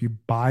if you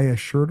buy a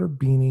shirt or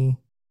beanie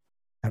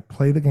at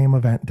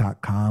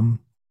playthegameevent.com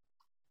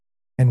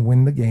and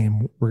win the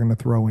game. We're going to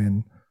throw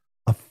in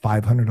a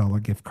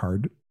 $500 gift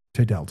card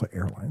to Delta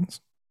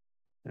Airlines.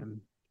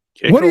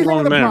 What do you think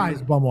of the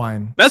prize,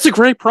 Bumwine? That's a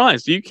great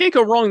prize. You can't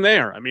go wrong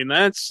there. I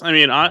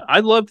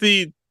love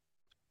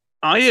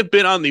I have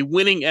been on the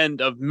winning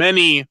end of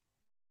many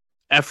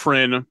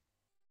EFREN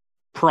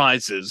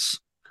prizes.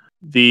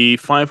 The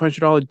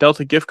 $500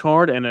 Delta gift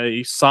card and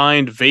a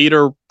signed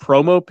Vader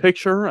promo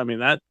picture. I mean,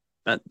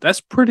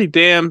 that's pretty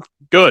damn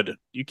good.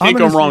 You can't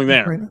go wrong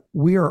there. I'm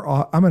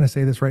going to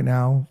say this right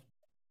now.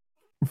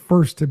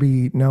 First to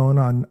be known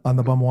on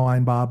the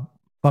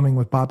Bumming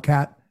with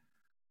Bobcat,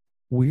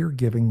 we're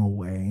giving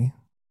away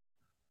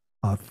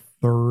a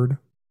third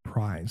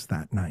prize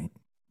that night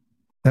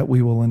that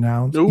we will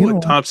announce. Ooh,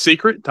 top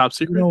secret.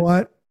 You know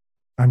what?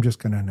 I'm just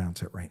going to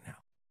announce it right now.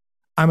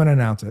 I'm going to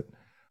announce it.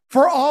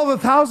 For all the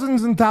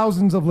thousands and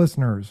thousands of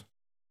listeners,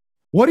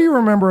 what do you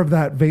remember of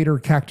that Vader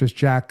Cactus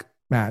Jack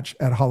match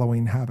at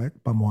Halloween Havoc,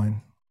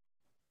 Bumwine?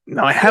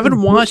 No, I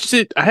haven't watched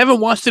it. I haven't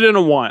watched it in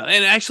a while.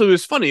 And actually, it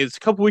was funny. It's a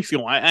couple weeks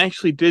ago. I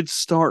actually did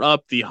start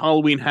up the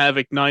Halloween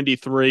Havoc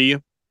 93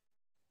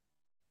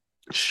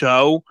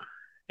 show,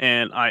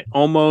 and I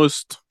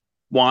almost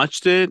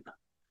watched it,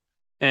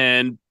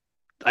 and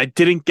I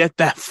didn't get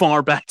that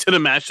far back to the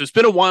match. It's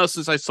been a while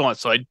since I saw it,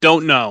 so I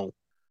don't know.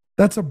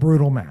 That's a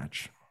brutal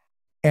match.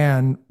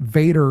 And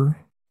Vader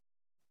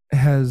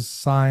has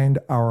signed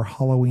our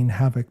Halloween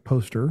Havoc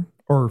poster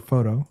or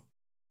photo,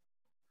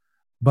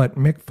 but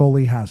Mick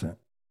Foley hasn't.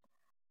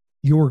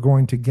 You are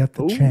going to get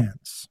the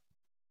chance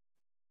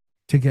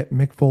to get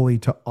Mick Foley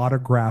to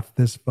autograph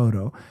this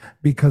photo,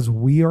 because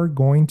we are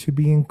going to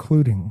be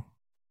including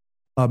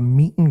a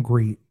meet and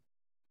greet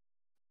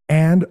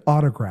and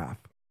autograph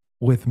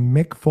with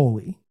Mick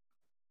Foley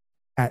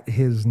at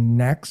his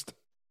next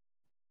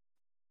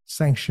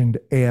sanctioned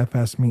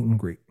AFS meet and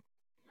greet.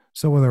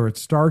 So whether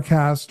it's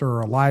StarCast or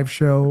a live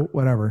show,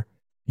 whatever,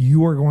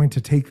 you are going to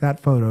take that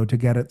photo to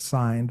get it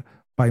signed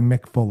by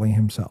Mick Foley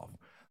himself.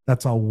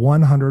 That's a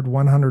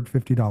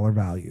 $150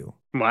 value.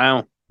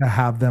 Wow. To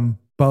have them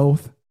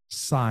both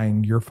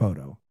sign your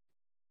photo.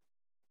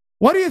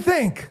 What do you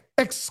think?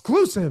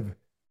 Exclusive.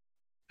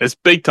 It's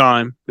big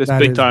time. That's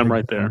big time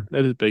right there.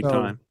 That is big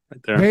time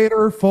right there.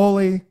 Vader,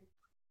 Foley,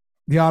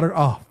 the autograph.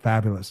 Oh,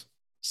 fabulous.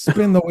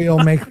 Spin the wheel,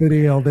 make the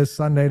deal this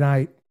Sunday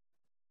night.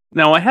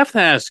 Now, I have to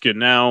ask you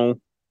now,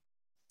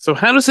 so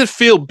how does it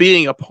feel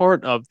being a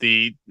part of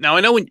now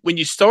I know when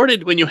you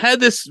started, when you had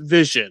this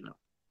vision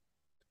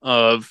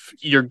of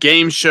your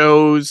game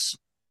shows,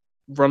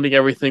 running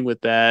everything with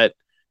that,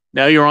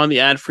 now you're on the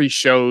ad-free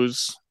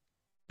shows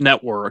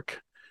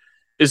network.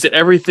 Is it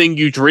everything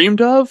you dreamed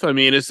of? I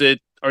mean,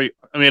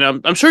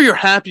 I'm sure you're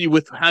happy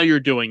with how you're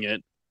doing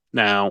it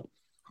now,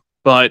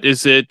 but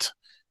is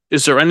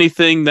there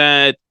anything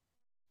that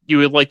you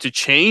would like to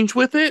change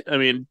with it? I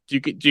mean,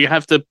 do you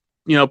have to,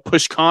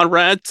 push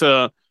Conrad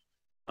to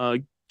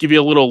give you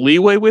a little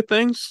leeway with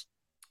things?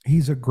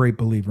 He's a great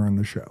believer in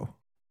the show.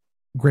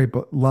 Great,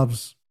 but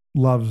loves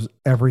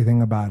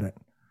everything about it.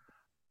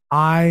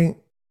 I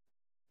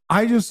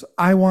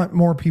want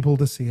more people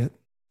to see it.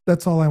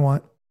 That's all I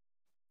want.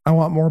 I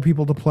want more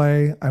people to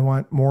play. I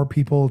want more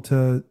people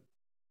to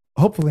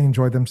hopefully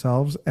enjoy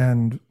themselves,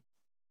 and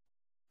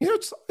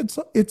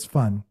it's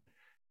fun.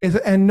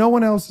 And no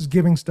one else is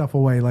giving stuff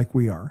away like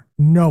we are.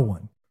 No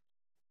one,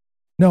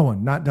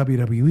 not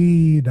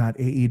WWE, not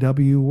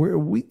AEW.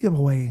 We give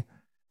away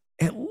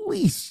at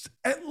least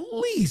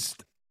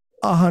 $100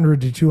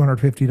 to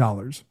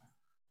 $250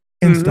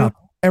 in stuff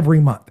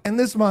every month. And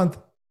this month,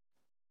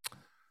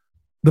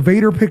 the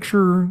Vader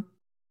picture,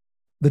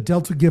 the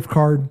Delta gift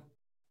card,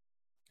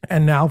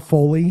 and now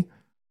Foley.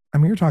 I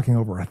mean, you're talking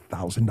over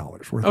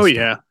 $1,000 worth. Oh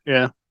yeah.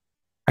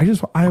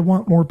 I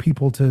want more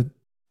people to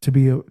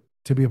be a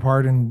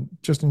part and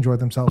just enjoy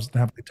themselves and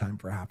have a good time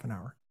for half an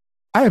hour.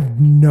 I have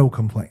no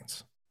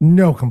complaints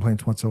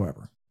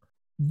whatsoever.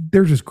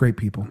 They're just great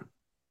people.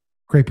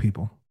 Great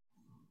people.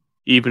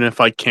 Even if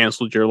I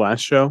canceled your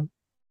last show?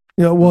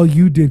 Yeah, well,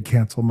 you did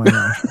cancel my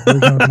last show.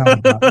 There's no doubt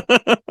about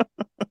it.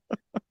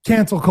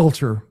 Cancel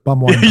culture,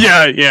 Bumwine.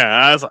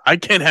 Yeah. I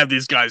can't have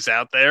these guys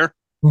out there.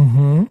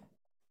 Mm-hmm.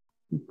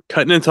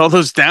 Cutting into all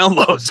those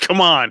downloads. Come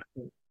on.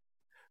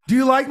 Do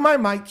you like my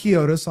Mike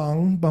Chioda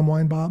song,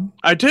 Bumwine Bob?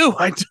 I do.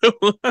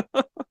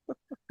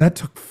 That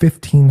took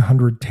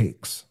 1,500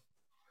 takes.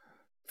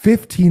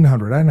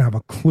 1,500. I didn't have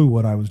a clue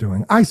what I was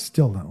doing. I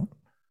still don't.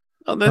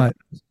 Oh,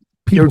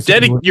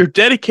 you're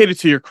dedicated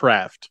to your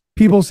craft.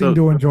 People seem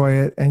to enjoy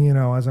it. And,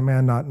 as a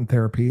man not in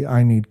therapy,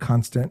 I need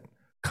constant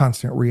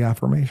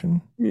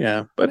reaffirmation.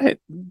 Yeah, but hey,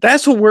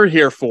 that's what we're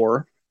here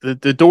for.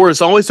 The door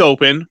is always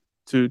open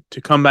to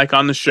come back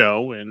on the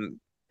show and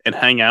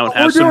hang out,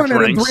 have some drinks. We're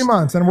doing it in 3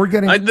 months, and we're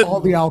getting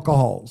all the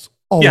alcohols.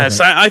 Yes,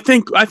 I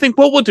think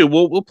what we'll do,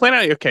 we'll plan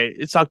out. Okay,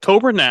 it's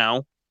October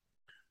now,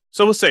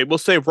 so we'll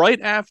say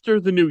right after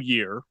the new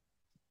year,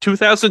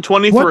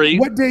 2023.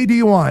 What day do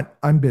you want?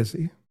 I'm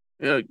busy.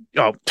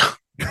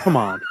 Come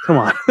on.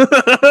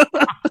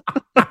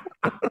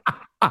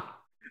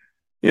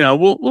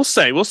 we'll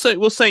say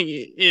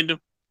in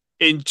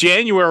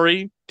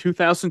January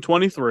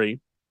 2023,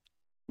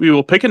 we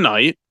will pick a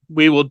night.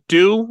 We will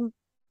do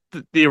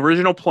the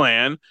original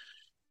plan.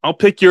 I'll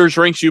pick your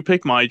drinks, you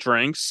pick my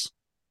drinks,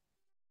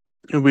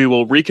 and we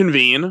will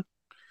reconvene.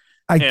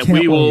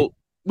 We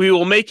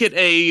will make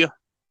it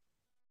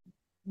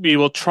we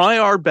will try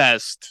our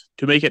best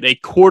to make it a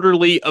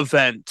quarterly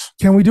event.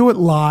 Can we do it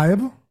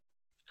live?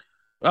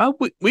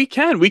 We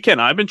can.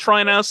 I've been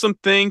trying out some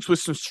things with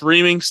some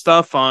streaming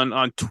stuff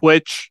on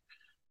Twitch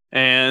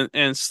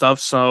and stuff.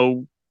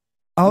 So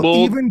I'll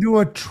even do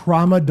a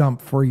trauma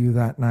dump for you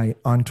that night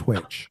on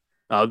Twitch.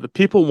 The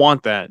people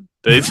want that.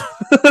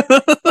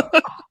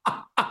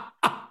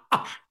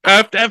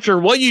 After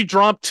what you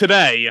dropped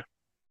today,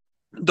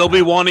 they'll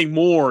be wanting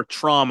more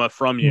trauma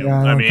from you.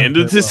 Yeah, I mean,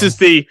 this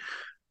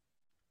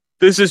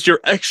is your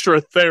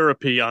extra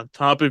therapy on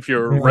top of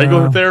your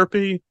regular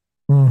therapy.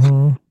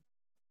 Mm-hmm.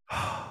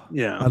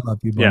 Yeah, I love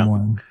you,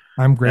 Bum.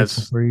 I'm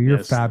grateful for you.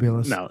 You're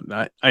fabulous. No,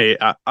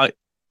 I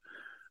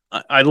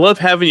love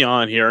having you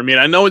on here. I mean,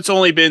 I know it's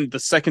only been the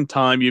second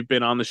time you've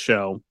been on the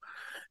show,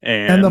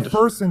 and the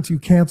first since you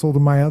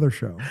canceled my other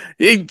show.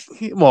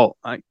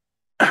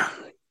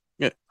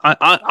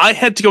 I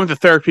had to go into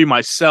therapy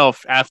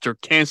myself after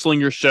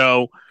canceling your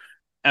show,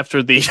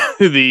 after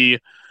the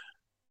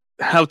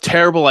how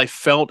terrible I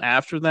felt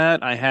after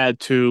that. I had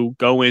to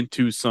go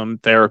into some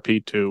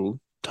therapy to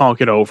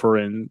talk it over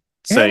and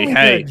say,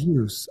 hey,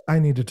 juice. I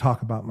need to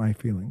talk about my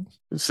feelings.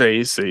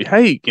 Say,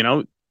 hey,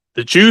 the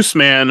juice,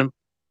 man,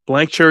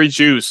 blank cherry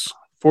juice,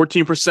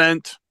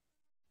 14%,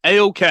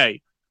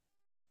 A-OK.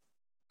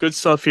 Good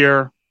stuff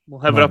here.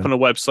 We'll have it up on the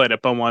website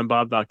at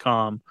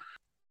bumwinebob.com.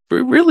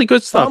 Really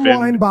good stuff.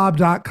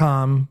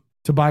 Bumwinebob.com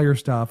to buy your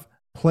stuff.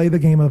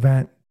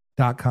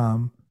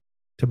 Playthegameevent.com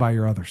to buy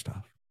your other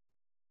stuff.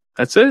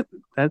 That's it.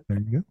 There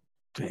you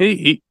go.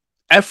 Hey,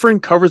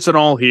 EFREN covers it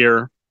all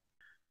here.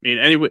 I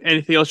mean,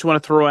 anything else you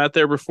want to throw out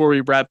there before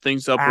we wrap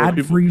things up?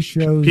 Ad-free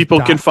shows.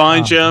 People can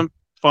find you.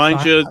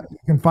 You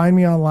can find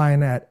me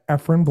online at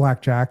EFREN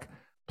Blackjack.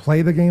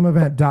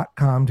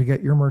 Playthegameevent.com to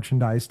get your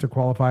merchandise to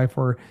qualify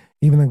for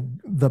even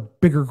the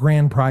bigger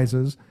grand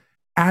prizes.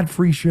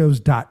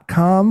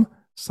 Adfreeshows.com.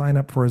 Sign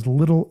up for as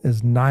little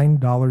as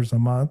 $9 a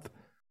month.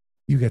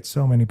 You get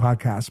so many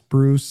podcasts.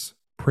 Bruce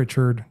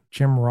Pritchard,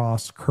 Jim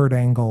Ross, Kurt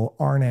Angle,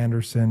 Arn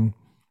Anderson,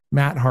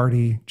 Matt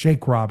Hardy,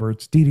 Jake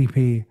Roberts,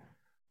 DDP,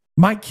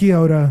 Mike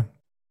Chioda,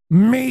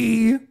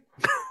 me.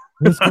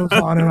 This goes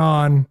on and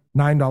on.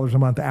 $9 a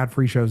month at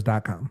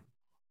adfreeshows.com.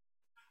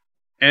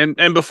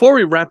 And before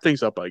we wrap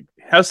things up, like,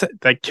 how's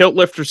that kilt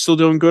lifter still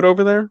doing good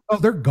over there? Oh,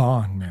 they're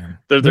gone, man.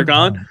 They're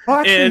gone. Oh,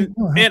 actually,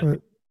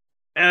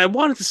 and I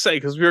wanted to say,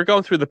 because we were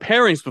going through the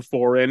pairings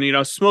before,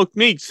 and smoked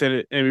meats,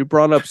 and we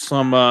brought up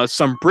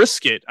some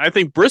brisket. I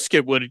think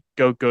brisket would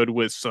go good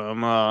with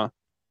some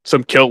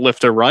kilt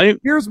lifter, right?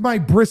 Here's my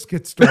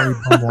brisket story.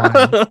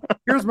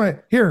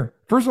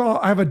 First of all,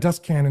 I have a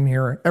dust cannon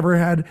here. Ever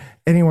had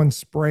anyone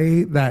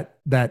spray that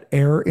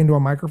air into a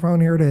microphone?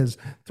 Here it is.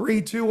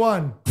 3, 2,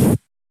 1.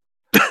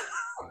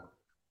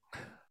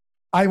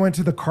 I went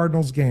to the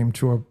Cardinals game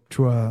to a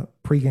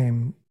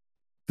pregame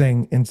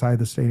thing inside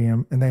the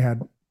stadium, and they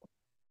had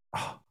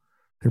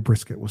their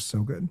brisket was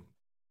so good.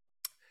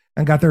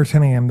 And got there at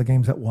 10 a.m. The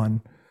game's at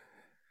 1.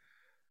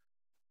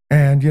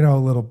 And a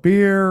little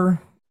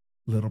beer,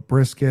 little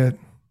brisket,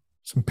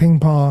 some ping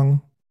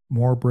pong,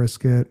 more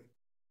brisket.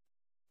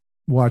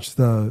 Watch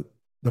the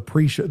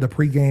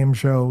pregame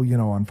show,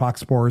 on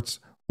Fox Sports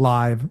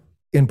live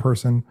in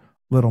person.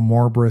 Little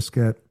more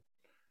brisket,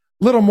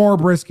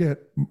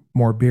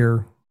 more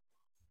beer.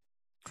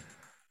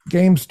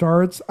 Game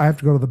starts. I have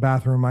to go to the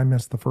bathroom. I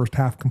missed the first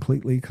half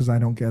completely because I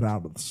don't get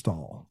out of the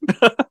stall.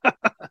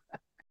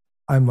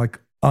 I'm like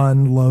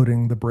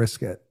unloading the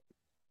brisket.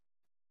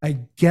 I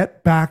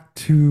get back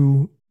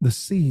to the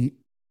seat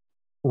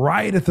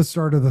right at the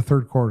start of the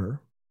third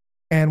quarter.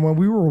 And when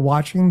we were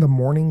watching the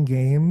morning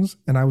games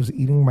and I was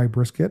eating my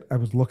brisket, I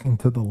was looking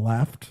to the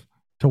left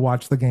to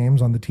watch the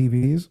games on the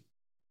TVs.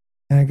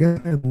 And I guess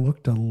I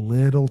looked a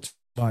little too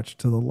much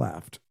to the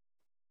left.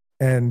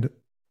 And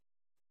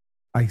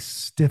I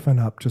stiffen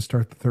up to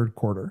start the third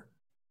quarter.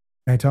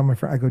 And I tell my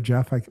friend, I go,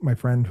 Jeff, my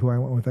friend who I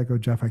went with, I go,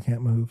 Jeff, I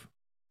can't move.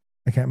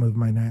 I can't move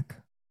my neck.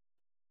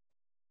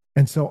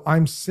 And so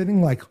I'm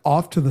sitting like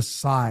off to the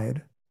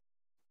side,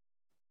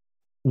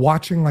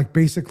 watching like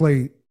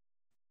basically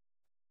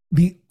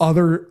the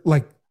other,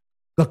 like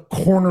the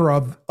corner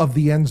of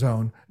the end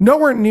zone,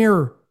 nowhere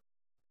near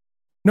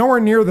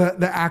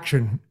the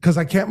action because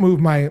I can't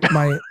move my.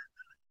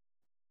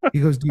 He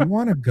goes, do you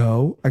want to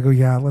go? I go,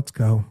 yeah, let's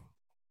go.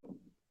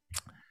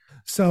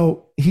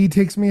 So he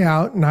takes me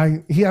out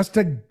and he has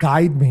to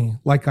guide me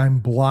like I'm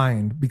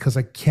blind because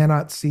I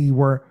cannot see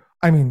where,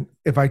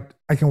 if I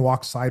can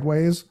walk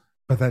sideways,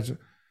 but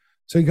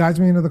so he guides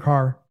me into the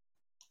car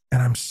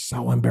and I'm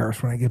so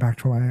embarrassed when I get back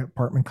to my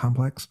apartment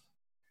complex.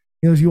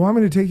 He goes, you want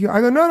me to take you?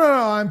 I go, no,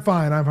 I'm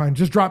fine.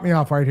 Just drop me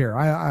off right here.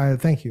 I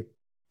thank you.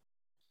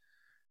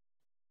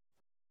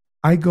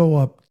 I go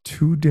up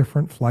 2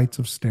 different flights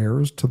of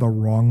stairs to the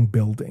wrong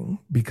building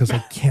because I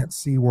can't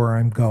see where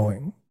I'm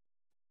going.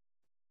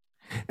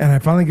 And I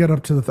finally get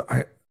up to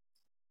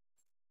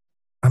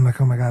I'm like,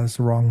 oh my God, it's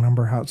the wrong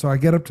number. How? So I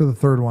get up to the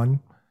 3rd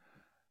one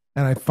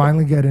and I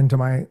finally get into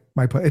my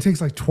place. It takes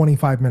like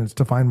 25 minutes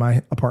to find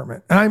my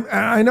apartment. And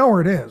I know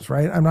where it is,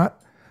 right? I'm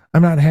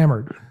not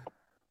hammered.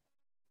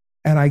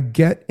 And I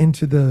get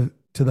into the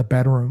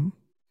bedroom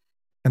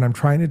and I'm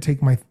trying to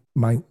take my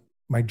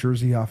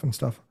jersey off and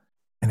stuff.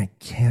 And I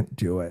can't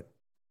do it.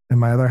 And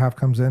my other half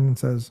comes in and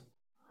says,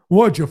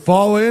 "What, you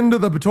fall into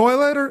the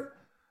toilet?" Or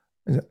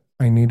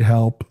I need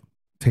help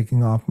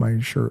taking off my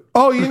shirt.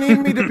 "Oh, you need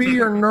me to be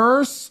your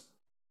nurse?"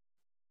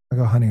 I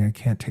go, "Honey, I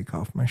can't take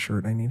off my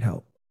shirt. I need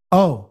help."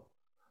 "Oh,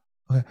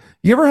 okay."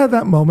 You ever had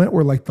that moment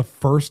where like the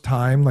first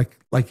time,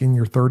 like in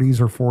your 30s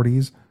or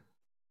 40s,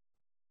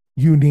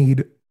 you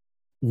need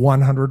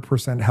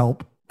 100%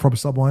 help from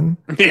someone?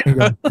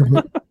 Yeah.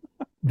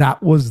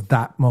 That was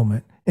that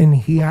moment. And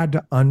he had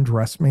to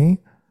undress me.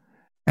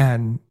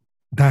 And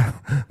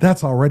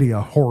that's already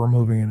a horror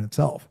movie in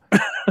itself.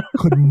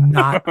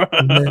 I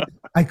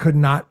could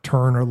not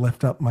turn or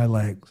lift up my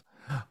legs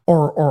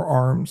or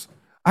arms.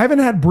 I haven't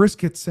had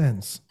brisket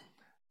since.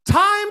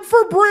 Time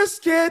for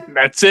brisket.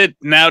 That's it.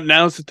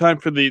 Now's the time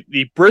for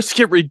the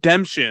brisket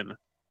redemption.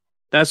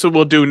 That's what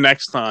we'll do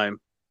next time.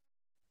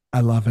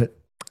 I love it.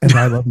 And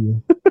I love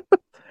you.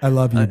 I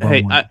love you.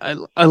 Hey,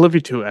 I love you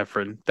too,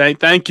 EFREN.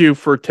 Thank you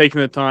for taking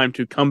the time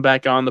to come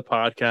back on the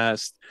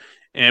podcast,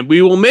 and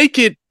we will make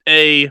it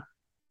a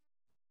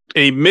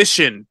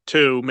mission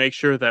to make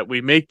sure that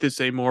we make this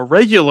a more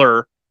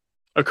regular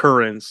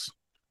occurrence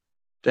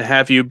to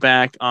have you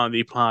back on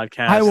the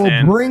podcast. I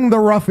will bring the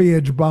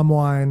roughage, bum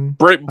wine.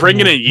 Bring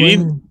it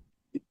in.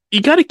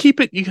 You got to keep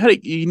it.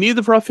 You need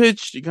the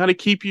roughage. You got to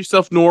keep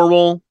yourself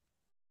normal.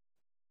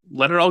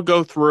 Let it all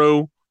go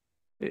through.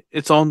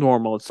 It's all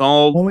normal. It's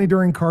all only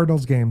during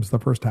Cardinals games, the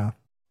first half.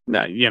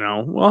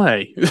 Well,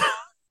 hey.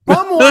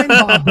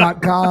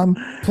 Bumwinebob.com.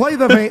 Play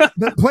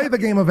the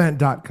game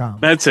event.com.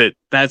 That's it.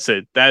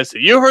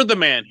 You heard the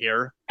man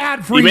here.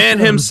 Ad-free the man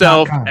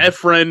himself,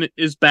 EFREN,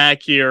 is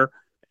back here,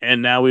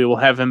 and now we will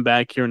have him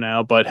back here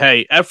now. But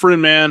hey, EFREN,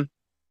 man,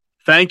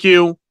 thank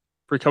you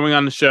for coming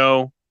on the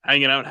show,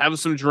 hanging out, having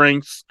some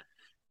drinks.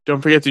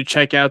 Don't forget to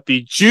check out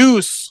the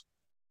Juice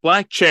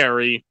Black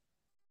Cherry.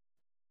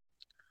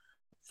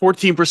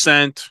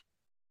 14%.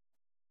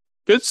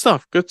 Good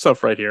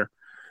stuff right here.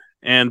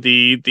 And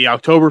the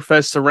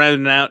Oktoberfest to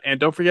round it out.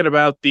 And don't forget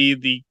about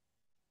the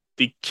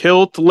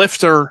Kilt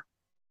Lifter,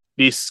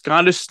 the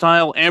Scottish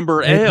style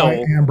Amber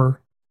Ale.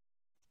 Amber.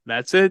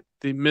 That's it.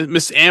 The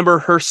Miss Amber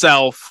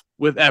herself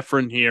with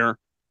EFREN here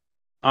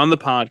on the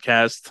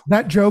podcast.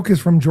 That joke is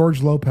from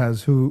George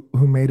Lopez, who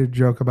made a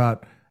joke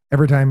about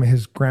every time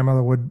his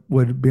grandmother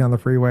would be on the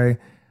freeway.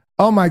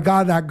 "Oh my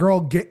God, that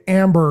girl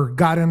Amber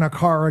got in a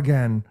car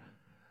again.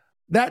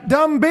 That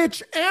dumb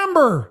bitch,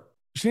 Amber.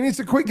 She needs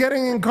to quit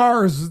getting in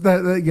cars."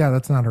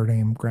 That's not her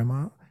name,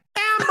 Grandma.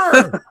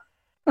 Amber.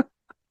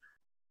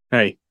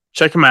 Hey,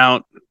 check him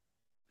out.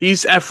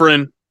 He's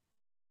EFREN.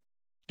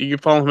 You can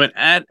follow him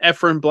at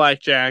EFREN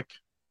Blackjack.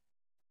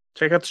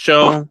 Check out the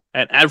show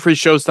at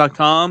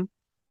adfreeshows.com.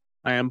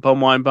 I am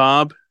Bumwine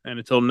Bob, and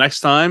until next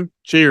time,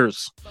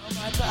 cheers.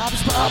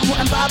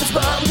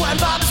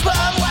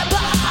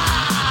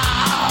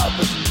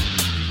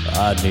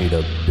 I need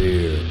a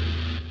beer.